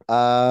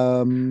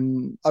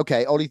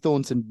 Okay, Ollie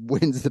Thornton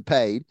wins the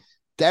paid.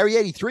 Dairy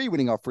 83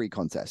 winning our free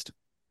contest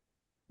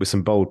with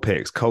some bold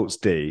picks. Colts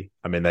D.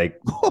 I mean,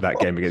 that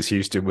game against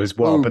Houston was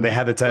wild, but they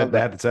had the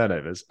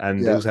turnovers,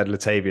 and they also had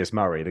Latavius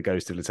Murray, the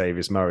ghost of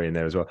Latavius Murray, in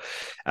there as well.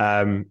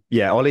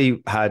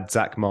 Ollie had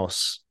Zach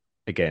Moss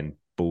again.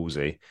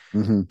 Ballsy.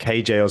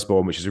 KJ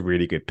Osborne, which is a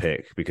really good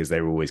pick because they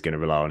were always going to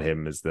rely on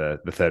him as the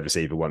third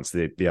receiver once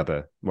the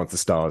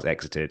stars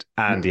exited.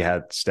 And he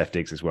had Steph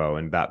Diggs as well.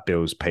 And that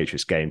Bills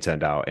Patriots game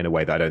turned out in a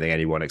way that I don't think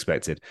anyone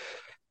expected.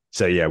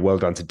 So well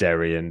done to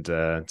Derry and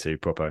to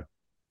Propo.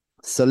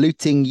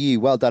 Saluting you.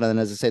 Well done. And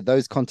as I said,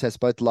 those contests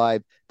both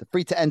live, the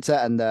free to enter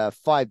and the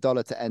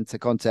 $5 to enter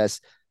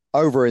contest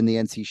over in the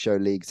NC Show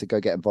League. So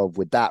go get involved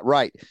with that.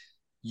 Right.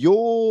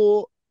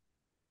 Your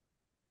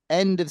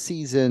end of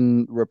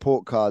season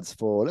report cards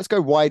for, let's go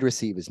wide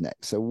receivers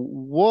next.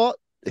 So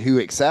who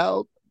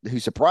excelled, who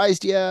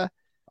surprised you,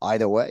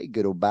 either way,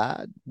 good or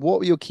bad? What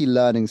were your key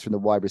learnings from the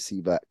wide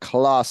receiver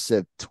class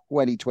of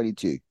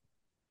 2022?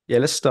 Yeah,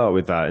 let's start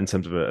with that in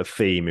terms of a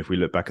theme. If we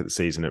look back at the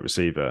season at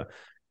receiver,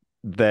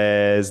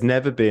 there's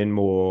never been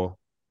more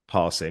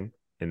passing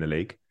in the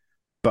league,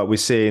 but we're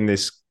seeing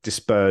this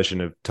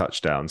dispersion of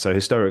touchdowns. So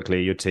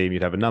historically, your team,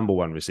 you'd have a number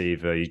one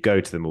receiver, you'd go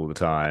to them all the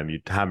time,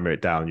 you'd hammer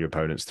it down your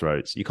opponent's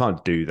throats. You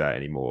can't do that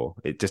anymore.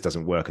 It just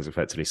doesn't work as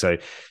effectively. So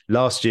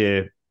last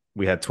year,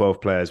 we had 12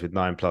 players with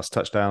 9+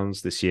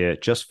 touchdowns. This year,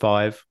 just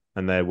 5.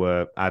 And there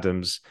were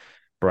Adams,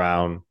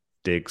 Brown,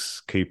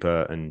 Diggs,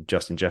 Cooper, and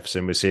Justin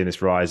Jefferson. We're seeing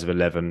this rise of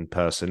 11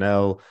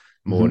 personnel,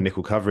 more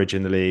nickel coverage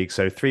in the league.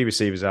 So 3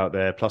 receivers out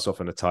there, plus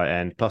often a tight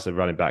end, plus a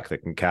running back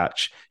that can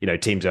catch.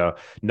 Teams are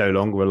no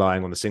longer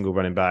relying on the single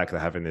running back. They're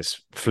having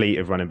this fleet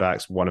of running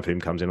backs, one of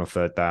whom comes in on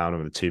third down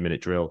or the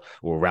 2-minute drill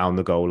or around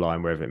the goal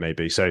line, wherever it may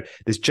be. So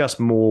there's just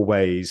more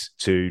ways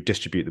to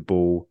distribute the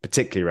ball,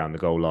 particularly around the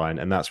goal line.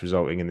 And that's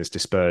resulting in this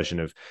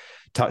dispersion of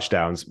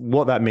touchdowns.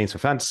 What that means for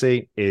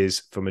fantasy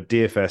is, from a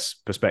DFS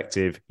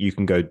perspective, you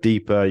can go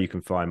deeper, you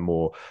can find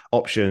more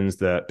options,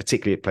 that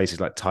particularly at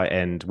places like tight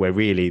end, where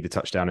really the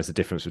touchdown is the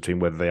difference between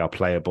whether they are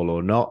playable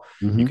or not.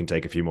 You can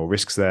take a few more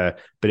risks there,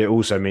 but it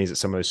also means that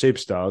some of those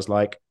superstars,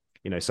 like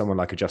someone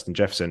like a Justin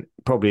Jefferson,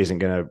 probably isn't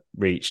going to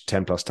reach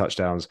 10+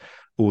 touchdowns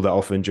all that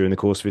often during the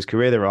course of his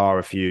career. There are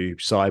a few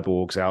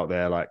cyborgs out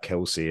there like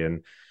Kelsey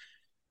and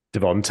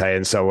Devontae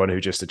and so on,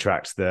 who just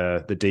attract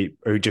the deep,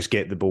 who just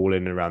get the ball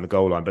in and around the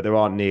goal line, but there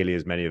aren't nearly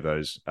as many of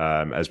those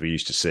as we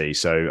used to see.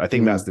 So I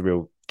think that's the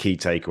real key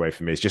takeaway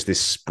for me. It's just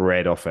this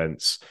spread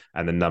offense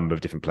and the number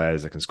of different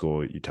players that can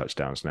score you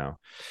touchdowns now.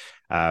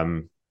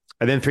 And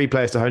then 3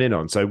 players to hone in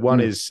on. So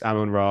one is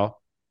Amon-Ra,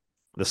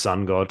 the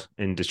sun god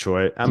in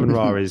Detroit.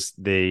 Amon-Ra is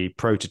the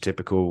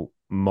prototypical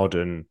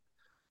modern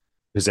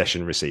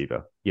possession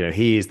receiver.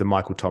 He is the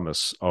Michael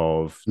Thomas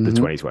of the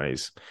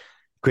 2020s.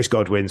 Chris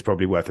Godwin's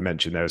probably worth a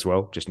mention there as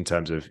well, just in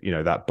terms of,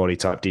 that body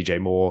type. DJ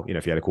Moore,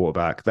 if you had a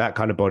quarterback, that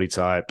kind of body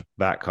type,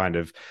 that kind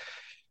of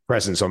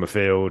presence on the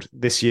field.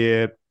 This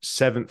year,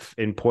 7th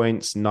in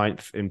points,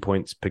 9th in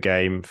points per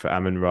game for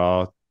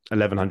Amon-Ra,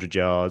 1,100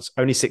 yards,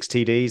 only 6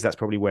 TDs. That's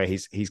probably where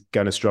he's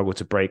going to struggle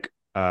to break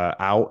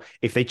out.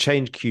 If they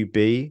change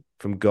QB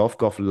from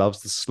Goff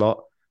loves the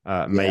slot.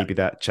 Maybe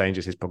that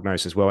changes his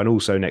prognosis as well. And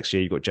also next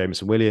year, you've got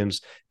Jameson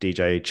Williams,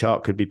 DJ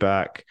Chark could be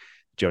back.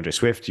 DeAndre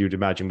Swift, you'd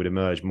imagine, would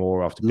emerge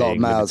more after A lot of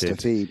being mouths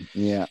limited. to feed.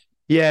 Yeah.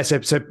 Yeah, so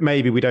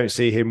maybe we don't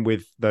see him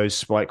with those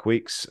spike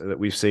weeks that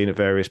we've seen at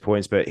various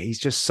points, but he's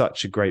just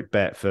such a great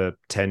bet for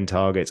 10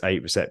 targets,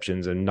 8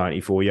 receptions, and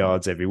 94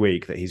 yards every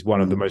week that he's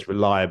one of the most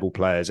reliable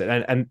players.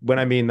 And when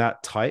I mean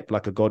that type,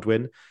 like a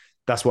Godwin,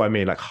 that's what I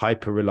mean, like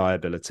hyper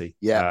reliability.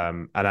 Yeah.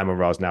 And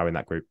Amon-Ra's now in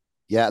that group.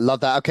 Yeah, love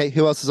that. Okay,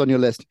 who else is on your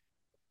list?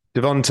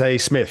 Devontae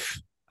Smith,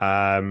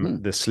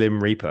 the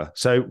Slim Reaper.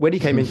 So when he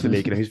came into the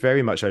league, he was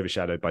very much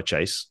overshadowed by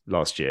Chase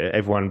last year.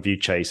 Everyone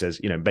viewed Chase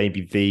as,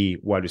 maybe the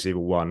wide receiver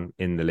 1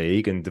 in the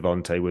league, and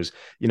Devontae was,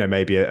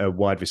 maybe a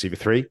wide receiver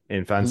 3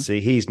 in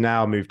fantasy. He's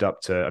now moved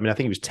up to, I think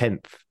he was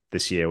 10th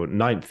this year, or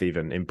 9th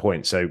even in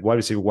points. So wide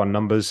receiver 1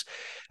 numbers,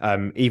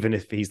 even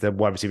if he's the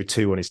wide receiver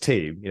 2 on his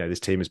team, this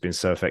team has been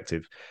so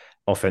effective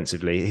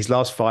offensively. His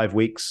last 5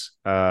 weeks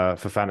for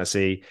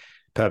fantasy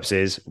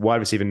purposes: wide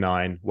receiver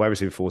 9, wide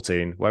receiver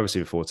 14, wide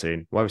receiver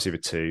 14, wide receiver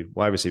 2,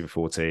 wide receiver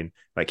 14.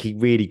 Like, he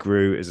really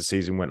grew as the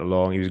season went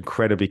along. He was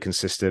incredibly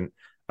consistent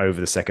over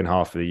the second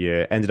half of the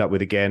year. Ended up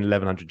with, again,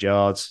 1,100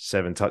 yards,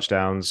 7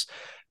 touchdowns.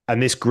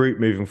 And this group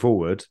moving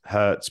forward,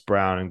 Hurts,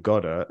 Brown, and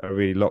Goddard, are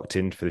really locked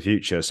in for the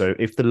future. So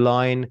if the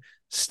line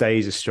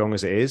stays as strong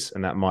as it is,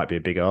 and that might be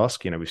a big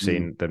ask, we've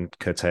seen them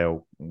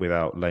curtail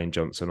without Lane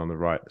Johnson on the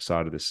right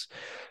side of this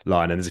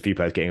line. And there's a few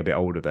players getting a bit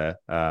older there,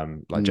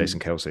 like Jason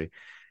Kelce.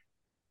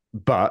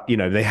 But,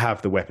 they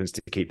have the weapons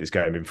to keep this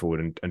going moving forward,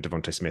 and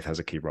Devontae Smith has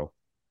a key role.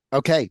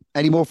 Okay.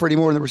 Any more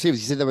in the receivers?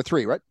 You said there were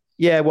 3, right?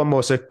 Yeah, one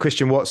more. So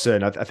Christian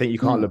Watson, I think you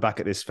can't look back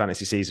at this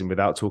fantasy season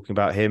without talking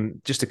about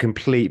him. Just a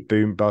complete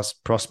boom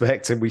bust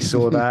prospect. And we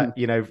saw that,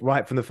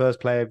 right from the first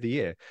play of the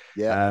year,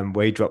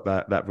 where he dropped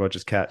that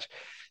Rodgers catch.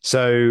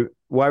 So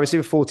wide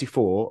receiver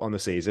 44 on the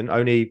season,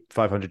 only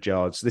 500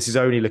 yards. This is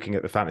only looking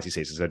at the fantasy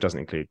season, so it doesn't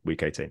include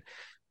week 18,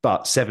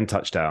 but 7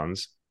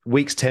 touchdowns.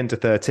 Weeks 10 to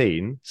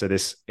 13, so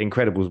this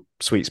incredible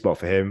sweet spot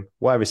for him: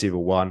 wide receiver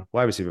 1,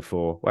 wide receiver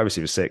 4, wide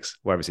receiver 6,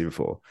 wide receiver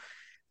 4.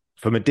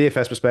 From a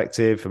DFS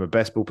perspective, from a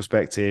best ball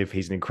perspective,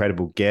 he's an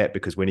incredible get,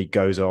 because when he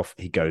goes off,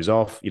 he goes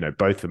off.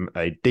 Both of them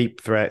a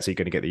deep threat, so you're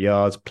going to get the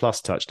yards plus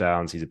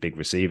touchdowns. He's a big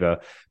receiver,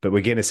 but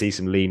we're going to see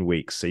some lean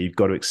weeks, so you've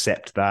got to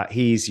accept that.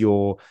 He's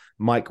your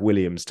Mike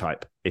Williams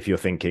type if you're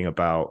thinking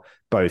about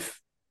both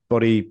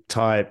body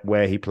type,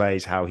 where he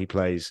plays, how he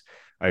plays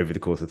over the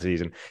course of the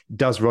season.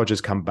 Does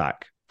Rodgers come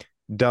back?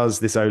 Does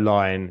this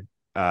O-line,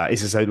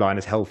 is this O-line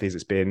as healthy as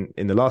it's been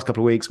in the last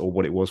couple of weeks, or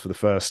what it was for the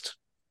first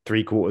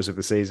 3 quarters of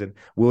the season?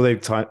 Will they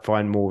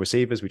find more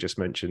receivers? We just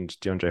mentioned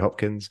DeAndre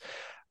Hopkins.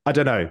 I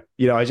don't know.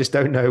 I just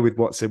don't know with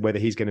Watson whether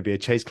he's going to be a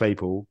Chase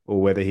Claypool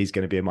or whether he's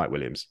going to be a Mike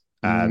Williams.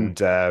 And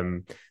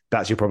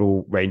that's your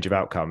probable range of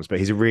outcomes. But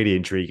he's a really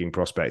intriguing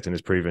prospect and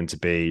has proven to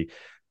be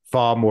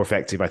far more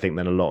effective, I think,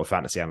 than a lot of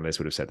fantasy analysts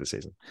would have said this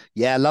season.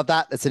 Yeah, I love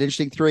that. That's an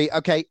interesting 3.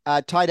 Okay,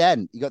 tight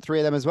end. You got 3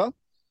 of them as well?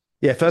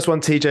 Yeah, first one,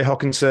 TJ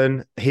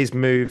Hawkinson. His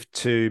move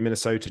to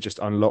Minnesota just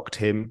unlocked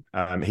him.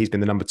 He's been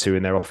the number 2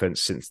 in their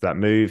offense since that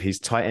move. He's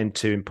tight end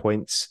 2 in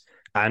points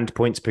and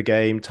points per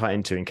game, tight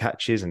end 2 in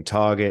catches and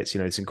targets.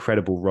 This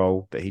incredible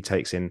role that he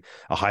takes in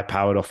a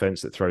high-powered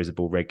offense that throws the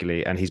ball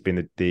regularly, and he's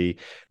been the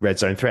red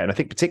zone threat. And I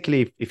think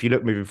particularly if you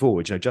look moving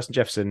forward, Justin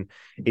Jefferson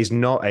is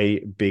not a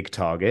big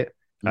target.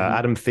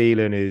 Adam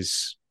Thielen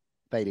is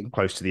fading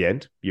close to the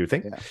end, you would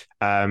think.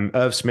 Yeah.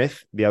 Irv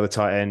Smith, the other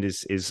tight end,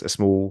 is a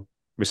small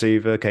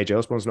receiver. KJ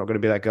Osborne's not going to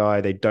be that guy.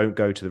 They don't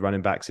go to the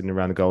running backs in and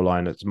around the goal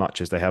line as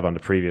much as they have under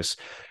previous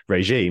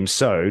regimes.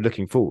 So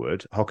looking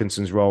forward,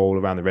 Hawkinson's role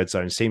around the red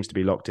zone seems to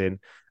be locked in.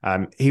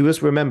 He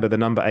was, remember, the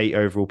number 8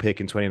 overall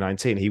pick in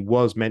 2019. He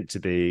was meant to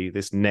be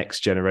this next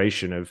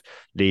generation of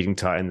leading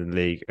tight end in the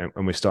league,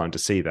 and we're starting to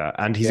see that.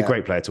 And he's a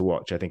great player to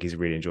watch. I think he's a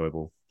really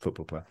enjoyable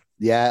football player.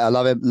 Yeah, I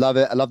love him. Love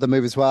it. I love the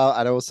move as well.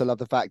 And I also love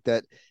the fact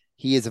that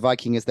he is a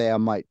Viking as they are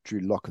my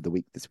Drew Lock of the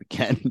week this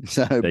weekend.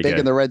 So big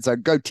in the red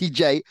zone. Go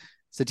TJ.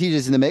 So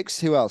TJ's in the mix.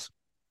 Who else?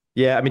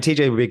 Yeah,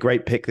 TJ would be a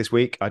great pick this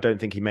week. I don't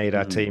think he made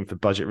our team for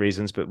budget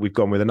reasons, but we've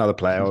gone with another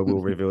player. I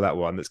will reveal that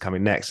one that's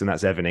coming next, and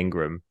that's Evan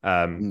Ingram.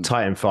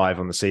 Tight end 5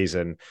 on the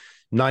season,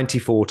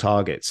 94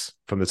 targets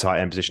from the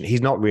tight end position.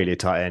 He's not really a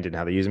tight end in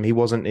how they use him. He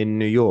wasn't in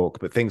New York,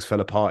 but things fell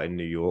apart in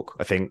New York,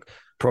 I think,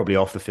 probably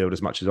off the field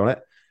as much as on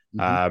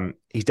it.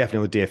 He's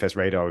definitely on the DFS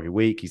radar every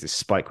week. He's a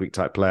spike week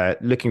type player.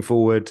 Looking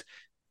forward,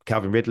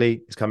 Calvin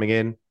Ridley is coming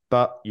in.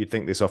 But you'd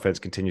think this offense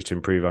continues to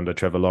improve under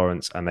Trevor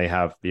Lawrence, and they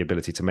have the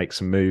ability to make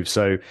some moves.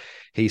 So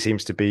he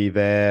seems to be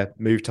their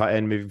move tight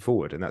end moving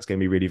forward, and that's going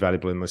to be really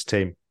valuable in this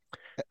team.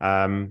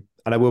 And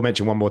I will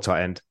mention one more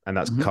tight end, and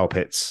that's Kyle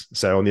Pitts.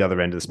 So on the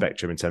other end of the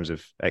spectrum in terms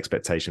of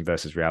expectation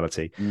versus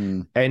reality.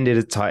 Ended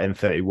at tight end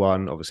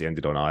 31, obviously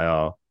ended on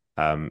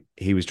IR.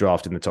 He was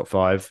drafted in the top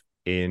 5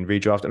 in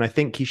redraft, and I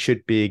think he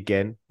should be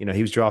again.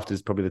 He was drafted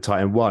as probably the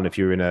tight end 1 if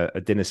you're in a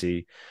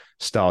dynasty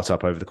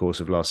startup over the course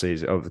of last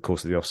season, over the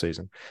course of the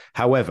offseason.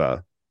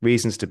 However,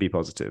 reasons to be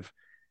positive.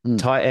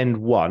 Tight end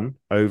 1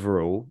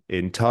 overall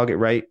in target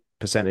rate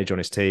percentage on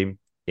his team,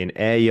 in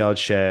air yard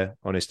share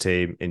on his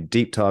team, in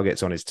deep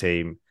targets on his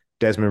team,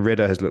 Desmond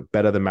Ridder has looked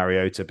better than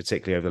Mariota,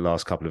 particularly over the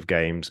last couple of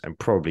games, and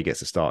probably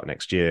gets a start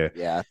next year.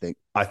 Yeah,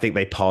 I think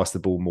they pass the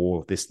ball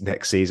more this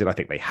next season. I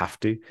think they have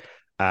to.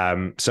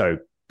 So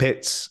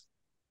Pitts,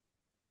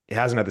 he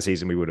hasn't had the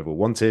season we would have all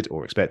wanted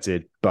or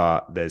expected,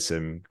 but there's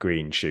some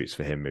green shoots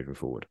for him moving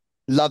forward.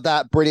 Love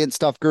that. Brilliant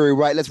stuff, Guru.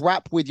 Right, let's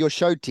wrap with your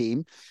show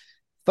team.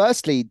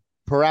 Firstly,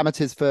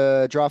 parameters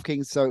for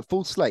DraftKings. So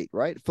full slate,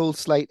 right? Full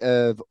slate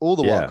of all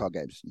the wildcard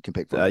games you can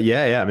pick from.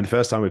 Yeah. I mean, the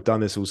first time we've done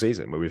this all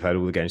season where we've had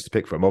all the games to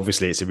pick from.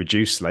 Obviously, it's a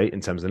reduced slate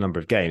in terms of the number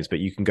of games, but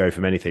you can go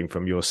from anything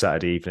from your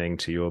Saturday evening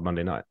to your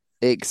Monday night.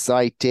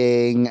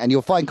 Exciting. And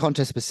you'll find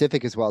contest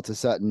specific as well to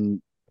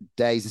certain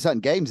days and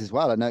certain games as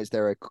well. I noticed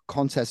there are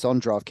contests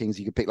on DraftKings.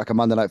 You could pick like a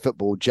Monday Night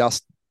Football,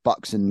 just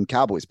Bucks and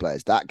Cowboys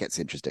players. That gets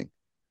interesting.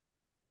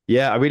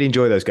 Yeah, I really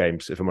enjoy those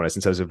games, if I'm honest,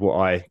 in terms of what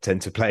I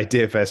tend to play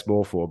DFS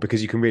more for,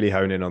 because you can really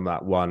hone in on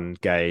that one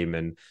game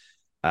and,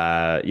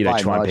 try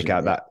and pick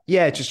out that.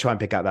 Yeah, just try and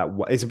pick out that.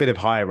 It's a bit of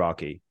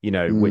hierarchy,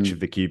 which of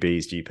the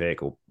QBs do you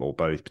pick or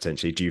both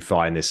potentially? Do you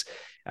find this,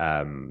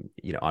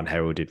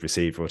 unheralded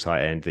receiver or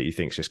tight end that you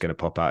think is just going to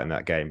pop out in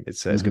that game?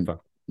 It's good fun.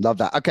 Love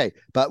that. Okay,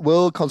 but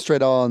we'll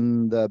concentrate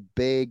on the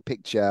big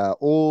picture,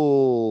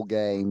 all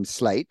game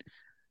slate.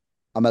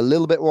 I'm a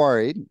little bit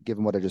worried,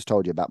 given what I just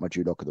told you about my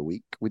Drew Lock of the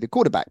week, with the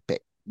quarterback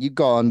pick. You've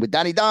gone with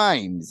Danny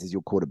Dimes as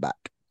your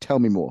quarterback. Tell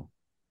me more.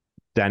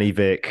 Danny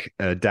Vic,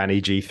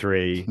 Danny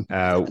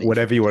G3,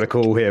 whatever you want to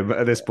call him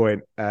at this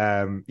point.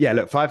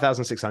 Look,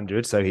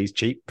 5,600, so he's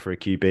cheap for a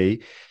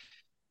QB.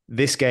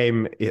 This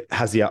game, it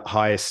has the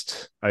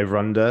highest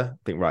over-under, I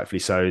think rightfully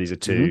so. These are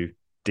two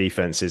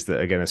defenses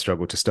that are going to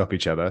struggle to stop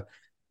each other.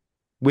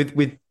 With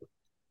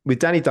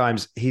Danny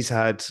Dimes, he's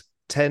had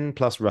 10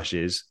 plus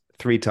rushes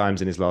 3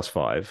 times in his last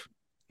 5.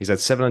 He's had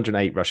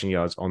 708 rushing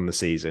yards on the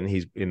season.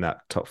 He's in that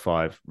top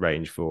 5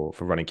 range for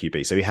running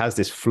QB. So he has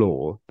this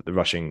floor that the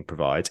rushing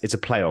provides. It's a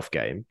playoff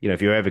game.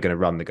 If you're ever going to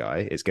run the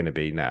guy, it's going to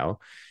be now.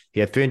 He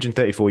had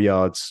 334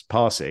 yards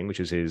passing, which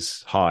was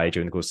his high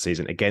during the course of the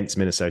season against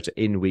Minnesota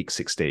in week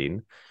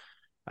 16.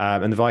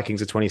 And the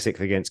Vikings are 26th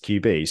against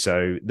QB.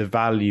 So the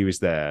value is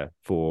there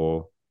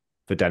for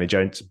Danny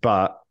Jones,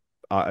 but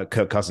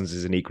Kirk Cousins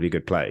is an equally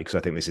good play because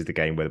I think this is the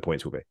game where the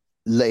points will be.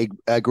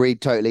 Agreed,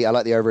 totally. I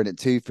like the over in it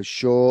too, for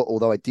sure.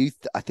 Although I think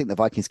the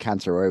Vikings can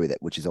throw away with it,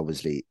 which is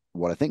obviously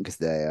what I think, because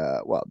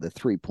the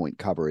 3-point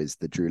cover is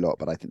the Drew Lock,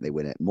 but I think they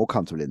win it more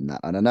comfortably than that.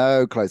 And I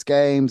know close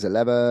games,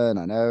 11.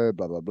 I know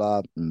blah blah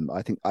blah.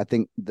 I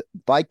think the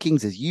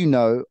Vikings, as you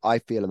know, I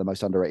feel are the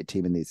most underrated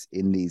team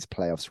in these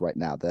playoffs right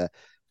now. The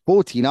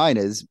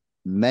 49ers,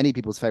 many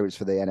people's favorites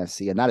for the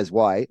NFC, and that is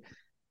why.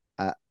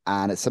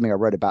 And it's something I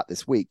wrote about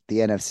this week. The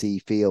NFC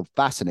field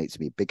fascinates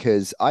me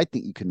because I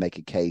think you can make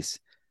a case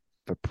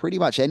for pretty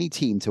much any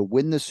team to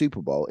win the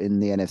Super Bowl in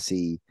the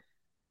NFC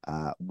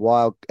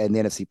in the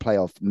NFC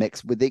playoff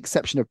mix, with the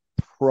exception of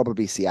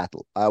probably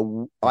Seattle.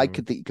 I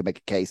could think you could make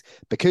a case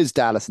because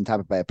Dallas and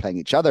Tampa Bay are playing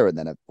each other, and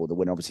then the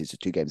winner obviously is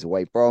just 2 games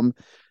away from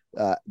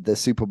the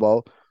Super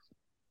Bowl.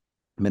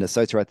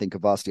 Minnesota, I think, are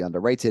vastly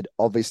underrated.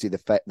 Obviously, the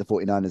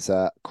 49ers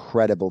are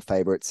credible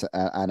favorites,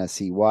 and I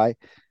see why.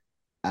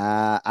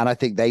 And I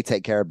think they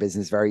take care of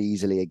business very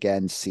easily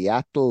against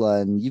Seattle.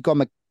 And you've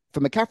got for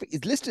McCaffrey,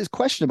 is listed as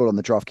questionable on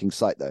the DraftKings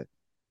site, though.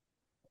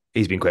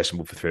 He's been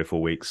questionable for 3 or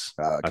 4 weeks.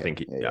 Oh, okay.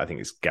 I think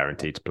it's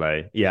guaranteed to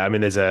play. Yeah, I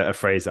mean, there's a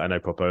phrase that I know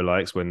Popo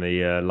likes: when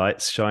the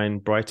lights shine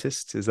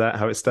brightest. Is that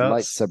how it starts?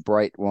 Lights are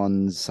bright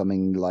ones,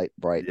 something light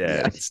bright.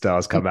 Yeah,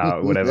 stars come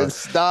out, whatever. The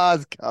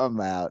stars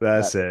come out.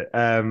 That's it.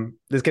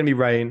 There's going to be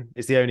rain.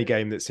 It's the only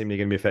game that's seemingly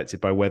going to be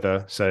affected by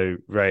weather. So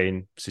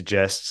rain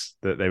suggests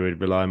that they would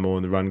rely more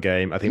on the run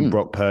game. I think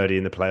Brock Purdy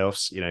in the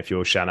playoffs, if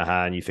you're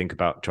Shanahan, you think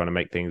about trying to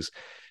make things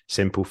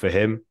simple for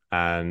him.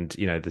 And,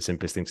 the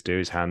simplest thing to do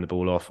is hand the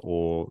ball off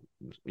or,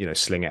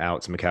 sling it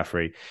out to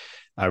McCaffrey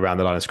around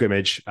the line of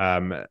scrimmage.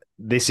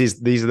 These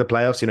are the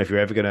playoffs. If you're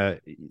ever going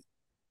to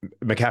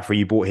McCaffrey,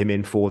 you brought him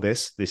in for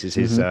this. This is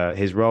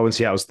his role, and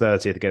Seattle's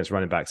 30th against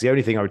running backs. The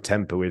only thing I would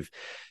temper with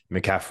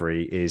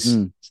McCaffrey is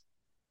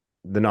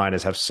the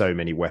Niners have so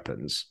many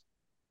weapons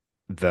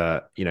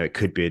that, it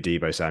could be a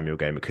Deebo Samuel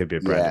game, it could be a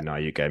Brandon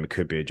Ayuk game, it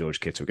could be a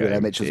George Kittle game.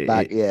 Elijah Mitchell's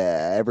back.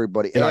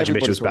 Everybody. Elijah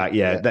Mitchell's back.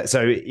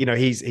 So,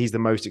 he's the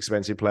most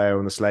expensive player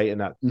on the slate,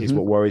 and that is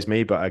what worries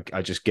me. But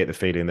I just get the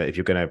feeling that if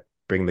you're going to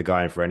bring the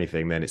guy in for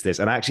anything, then it's this.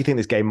 And I actually think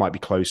this game might be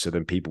closer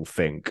than people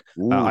think.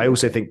 I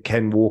also think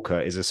Ken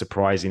Walker is a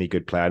surprisingly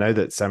good player. I know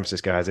that San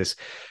Francisco has this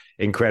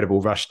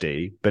incredible rush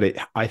D, but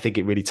I think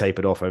it really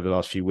tapered off over the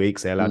last few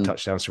weeks. They allowed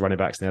touchdowns to running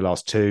backs in their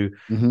last 2.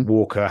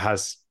 Walker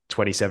has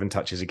 27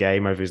 touches a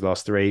game over his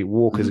last 3.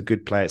 Walker's a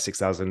good player at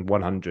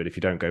 6,100 if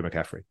you don't go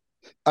McCaffrey.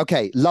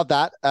 Okay, love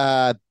that.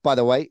 By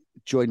the way,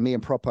 join me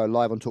and Propo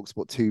live on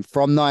TalkSport 2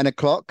 from 9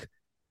 o'clock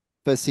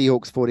for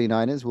Seahawks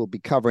 49ers. We'll be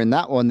covering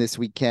that one this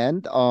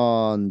weekend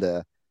on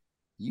the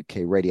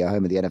UK radio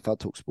home of the NFL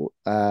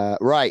TalkSport.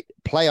 Right,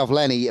 Playoff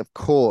Lenny, of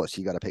course,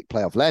 you got to pick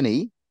Playoff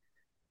Lenny.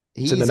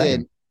 He's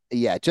in,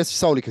 just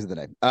solely because of the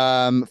name.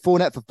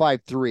 Fournette for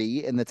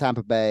 5-3 in the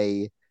Tampa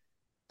Bay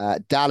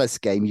Dallas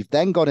game. You've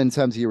then got, in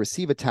terms of your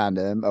receiver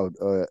tandem,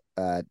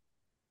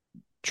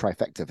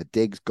 trifecta for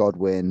Diggs,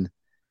 Godwin.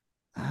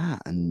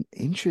 And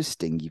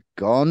interesting. You've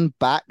gone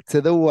back to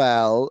the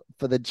well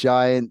for the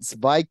Giants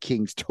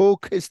Vikings.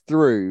 Talk us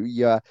through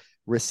your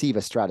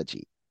receiver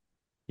strategy.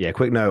 Yeah,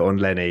 quick note on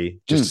Lenny,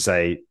 just to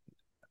say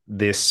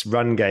this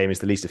run game is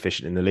the least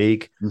efficient in the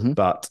league,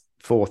 but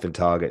fourth in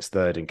targets,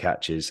 third in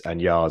catches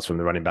and yards from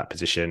the running back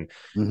position.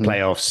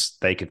 Playoffs,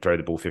 they could throw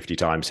the ball 50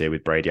 times here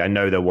with Brady. I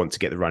know they'll want to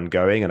get the run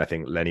going, and I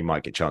think Lenny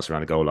might get a chance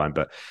around the goal line,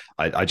 but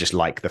I just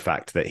like the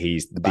fact that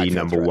he's the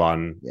number threat.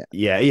 One.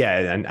 Yeah,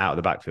 and out of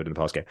the backfield in the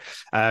pass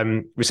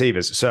game.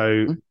 Receivers.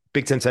 So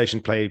big temptation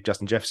to play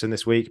Justin Jefferson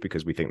this week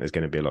because we think there's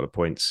going to be a lot of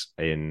points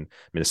in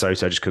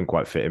Minnesota. I just couldn't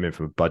quite fit him in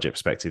from a budget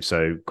perspective.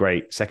 So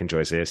great second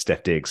choice here,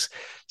 Steph Diggs,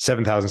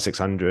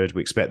 7,600.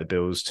 We expect the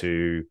Bills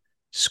to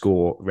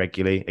score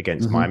regularly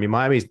against Miami.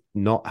 Miami's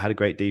not had a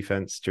great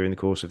defense during the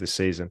course of this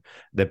season.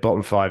 They're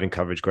bottom 5 in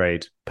coverage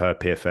grade per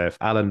PFF.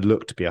 Allen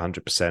looked to be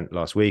 100%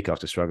 last week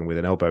after struggling with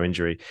an elbow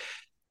injury.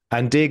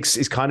 And Diggs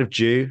is kind of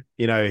due.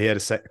 He had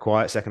a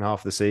quiet second half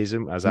of the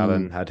season as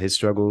Allen had his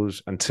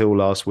struggles until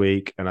last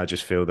week. And I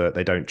just feel that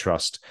they don't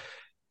trust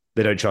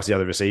the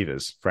other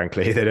receivers,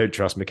 frankly. They don't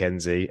trust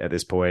McKenzie at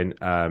this point.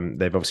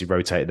 They've obviously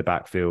rotated the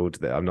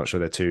backfield. I'm not sure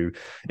they're too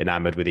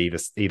enamored with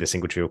either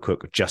Singletary or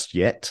Cook just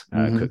yet.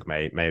 Cook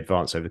may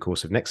advance over the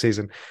course of next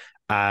season.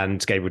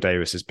 And Gabriel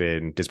Davis has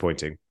been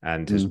disappointing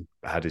and has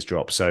had his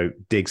drop. So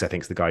Diggs, I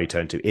think, is the guy you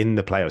turn to in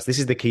the playoffs. This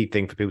is the key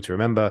thing for people to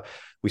remember.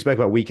 We spoke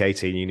about week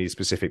 18. You need a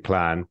specific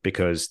plan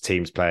because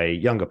teams play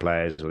younger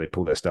players or they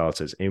pull their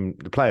starters. In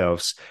the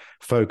playoffs,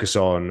 focus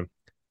on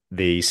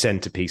the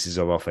centerpieces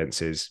of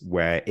offenses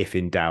where, if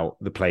in doubt,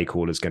 the play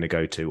caller is going to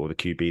go to or the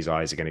QB's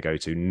eyes are going to go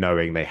to,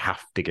 knowing they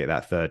have to get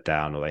that third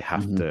down or they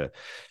have to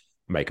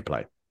make a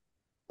play.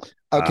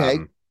 Okay.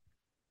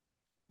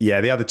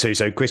 The other two.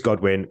 So Chris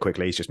Godwin,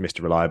 quickly, he's just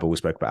Mr. Reliable. We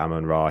spoke about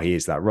Amon-Ra. He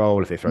is that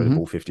role. If they throw the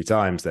ball 50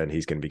 times, then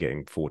he's going to be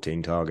getting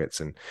 14 targets.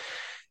 And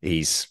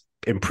he's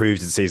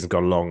improved as the season's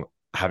gone along,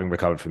 having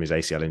recovered from his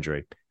ACL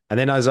injury. And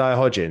then Isaiah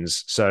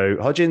Hodgins. So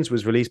Hodgins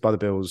was released by the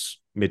Bills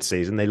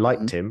mid-season. They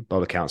liked him by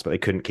all accounts, but they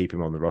couldn't keep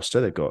him on the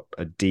roster. They've got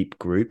a deep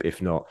group,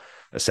 if not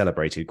a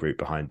celebrated group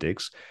behind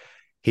Diggs.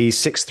 He's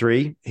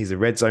 6'3". He's a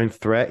red zone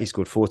threat. He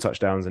scored 4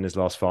 touchdowns in his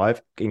last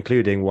 5,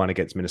 including one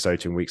against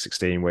Minnesota in week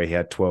 16, where he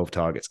had 12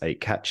 targets, 8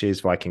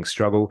 catches. Vikings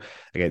struggle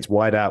against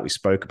wideout. We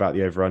spoke about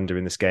the over-under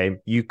in this game.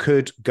 You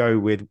could go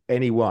with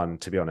any one,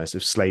 to be honest,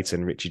 of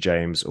Slayton, Richie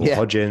James, or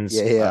Hodgins.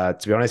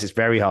 To be honest, it's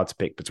very hard to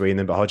pick between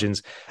them, but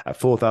Hodgins at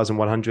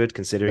 4,100,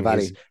 considering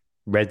his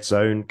red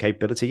zone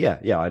capability.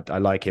 I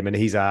like him. And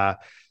he's our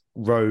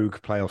rogue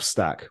playoff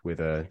stack with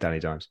Danny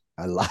Dimes.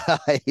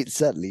 It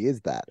certainly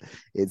is that.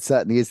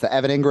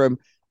 Evan Ingram,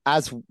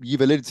 as you've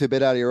alluded to a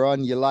bit earlier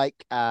on, you like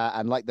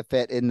and like the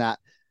fit in that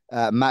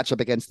matchup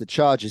against the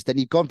Chargers. Then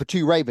you've gone for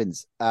 2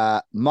 Ravens.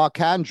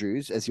 Mark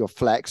Andrews as your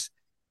flex.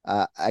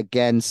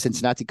 Again,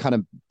 Cincinnati kind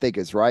of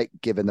figures, right?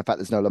 Given the fact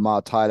there's no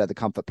Lamar, Tyler, the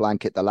comfort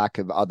blanket, the lack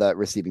of other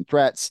receiving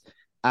threats.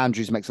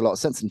 Andrews makes a lot of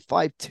sense. And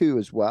 5-2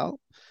 as well.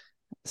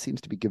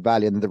 Seems to be good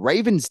value. And the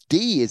Ravens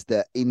D is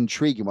the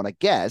intriguing one, I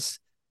guess.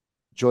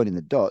 Joining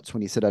the dots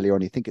when you said earlier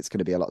on, you think it's going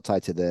to be a lot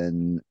tighter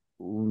than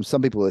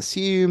some people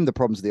assume. The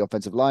problems of the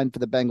offensive line for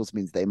the Bengals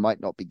means they might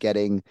not be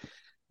getting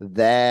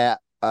their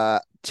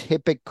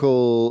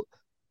typical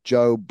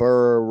Joe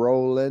Burrow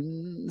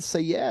rolling. So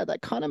that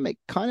kind of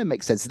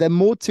makes sense. Is there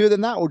more to it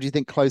than that, or do you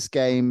think close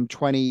game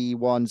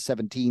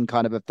 21-17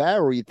 kind of affair,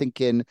 or are you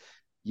thinking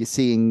you're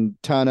seeing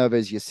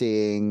turnovers, you're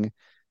seeing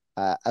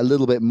a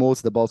little bit more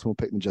to the Baltimore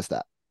pick than just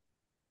that?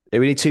 We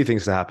need 2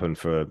 things to happen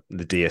for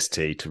the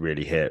DST to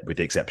really hit, with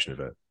the exception of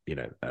a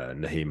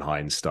Naheem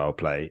Hines style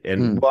play.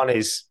 And one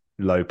is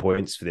low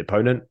points for the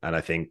opponent. And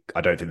I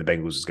don't think the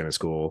Bengals is going to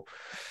score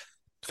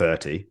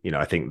 30.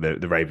 I think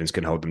the Ravens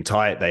can hold them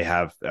tight. They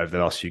have, over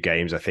the last few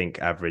games, I think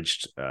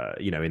averaged,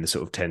 in the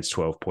sort of 10 to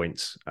 12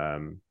 points,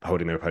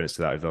 holding their opponents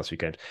to that over the last few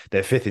games.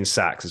 They're 5th in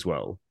sacks as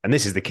well. And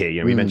this is the key.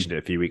 We mentioned it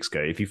a few weeks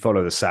ago. If you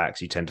follow the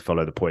sacks, you tend to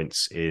follow the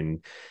points in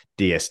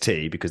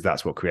DST because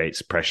that's what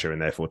creates pressure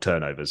and therefore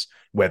turnovers,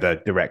 whether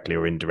directly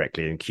or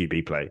indirectly in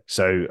QB play.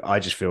 So I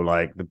just feel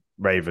like the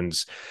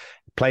Ravens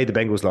played the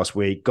Bengals last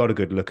week, got a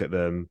good look at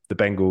them. The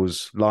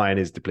Bengals line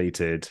is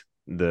depleted.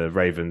 The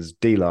Ravens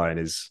D line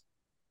is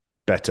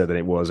better than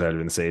it was earlier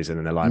in the season,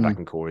 and their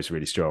linebacking core is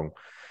really strong.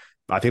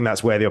 I think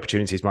that's where the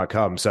opportunities might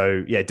come.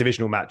 So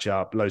divisional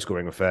matchup, low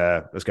scoring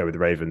affair. Let's go with the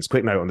Ravens.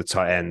 Quick note on the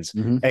tight ends.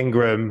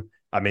 Engram,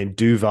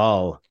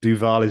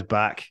 Duval is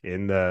back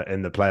in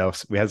the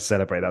playoffs. We had to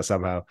celebrate that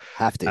somehow.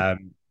 Have to.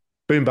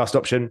 Boom bust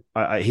option.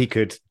 He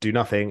could do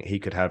nothing. He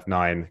could have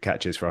 9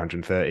 catches for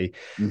 130.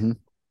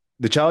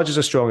 The Chargers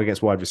are strong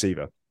against wide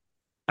receiver.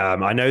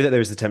 I know that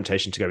there is the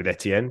temptation to go with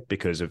Etienne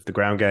because of the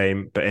ground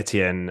game, but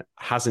Etienne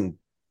hasn't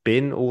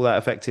been all that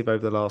effective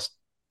over the last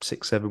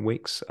 6-7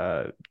 weeks.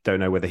 Don't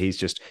know whether he's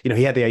just,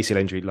 he had the ACL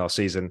injury last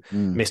season,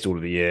 missed all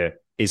of the year.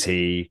 Is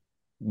he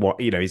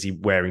what, is he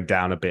wearing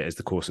down a bit as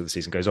the course of the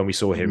season goes on? We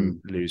saw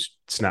him lose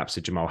snaps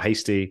to Jermichael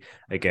Hasty,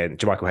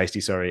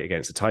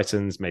 against the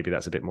Titans. Maybe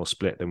that's a bit more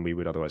split than we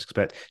would otherwise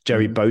expect.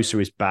 Jerry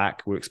Bosa is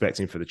back. We're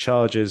expecting for the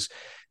Chargers.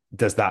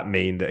 Does that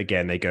mean that,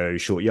 again, they go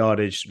short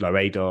yardage, low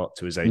ADOT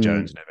to a Zay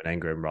Jones and Evan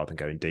Engram rather than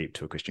going deep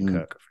to a Christian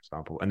Kirk, for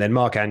example? And then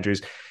Mark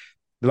Andrews,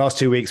 the last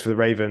 2 weeks for the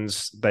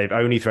Ravens, they've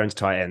only thrown to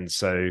tight ends.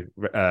 So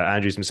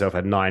Andrews himself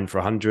had 9 for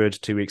 100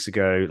 2 weeks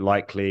ago.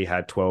 Likely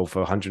had 12 for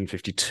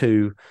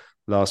 152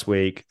 last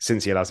week.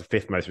 Since he allows the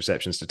 5th most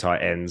receptions to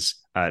tight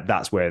ends,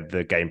 that's where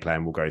the game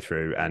plan will go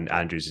through. And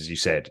Andrews, as you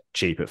said,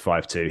 cheap at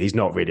 5'2". He's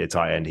not really a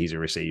tight end. He's a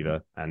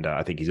receiver. And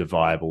I think he's a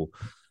viable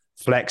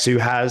flex who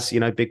has,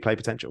 big play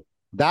potential.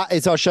 That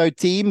is our show,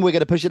 team. We're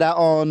going to push it out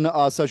on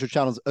our social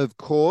channels, of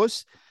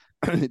course.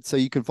 So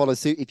you can follow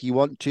suit if you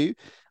want to,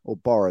 or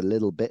borrow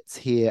little bits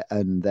here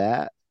and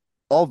there.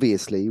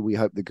 Obviously, we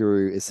hope the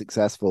Guru is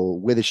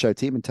successful with his show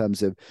team in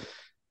terms of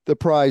the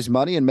prize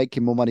money and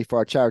making more money for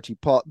our charity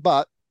pot.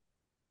 But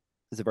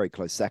it's a very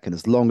close second.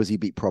 As long as he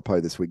beat Propo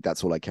this week,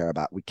 that's all I care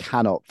about. We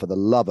cannot, for the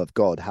love of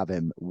God, have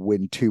him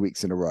win 2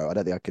 weeks in a row. I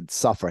don't think I could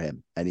suffer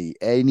him.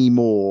 Any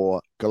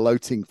more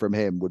gloating from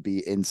him would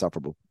be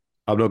insufferable.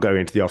 I'm not going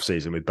into the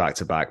off-season with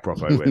back-to-back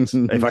Propo wins.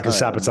 If I can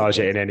sabotage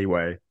it in any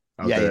way,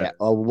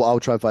 I'll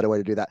try and find a way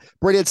to do that.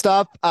 Brilliant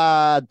stuff.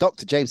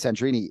 Dr. James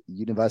Sandrini,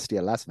 University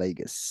of Las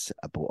Vegas,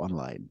 Abort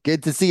Online.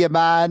 Good to see you,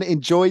 man.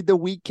 Enjoyed the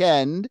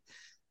weekend.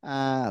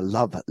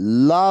 Love the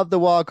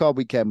wildcard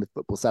weekend with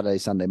football Saturday,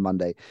 Sunday,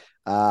 Monday.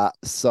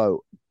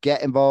 So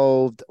get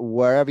involved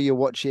wherever you're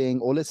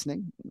watching or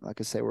listening. Like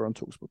I say, we're on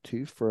TalkSport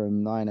 2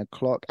 from 9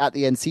 o'clock at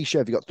the NC show.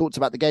 If you've got thoughts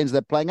about the games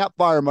they're playing up,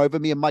 fire them over.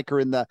 Me and Mike are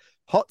in the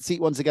hot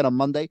seat once again on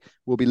Monday.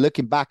 We'll be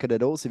looking back at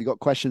it all. So if you've got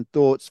questions,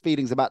 thoughts,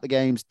 feelings about the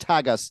games,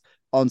 tag us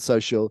on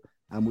social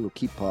and we will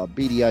keep our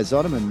beady eyes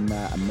on them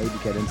and maybe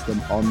get into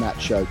them on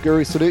that show.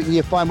 Guru, saluting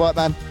you. Fine work,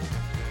 man.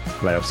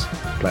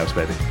 Playoffs,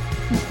 baby.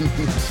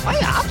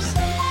 Playoffs?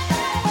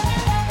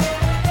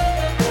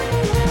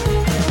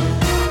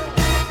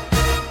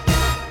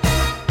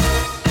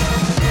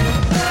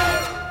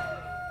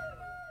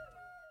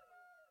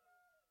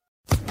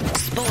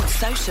 Sports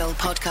Social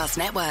Podcast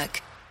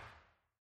Network.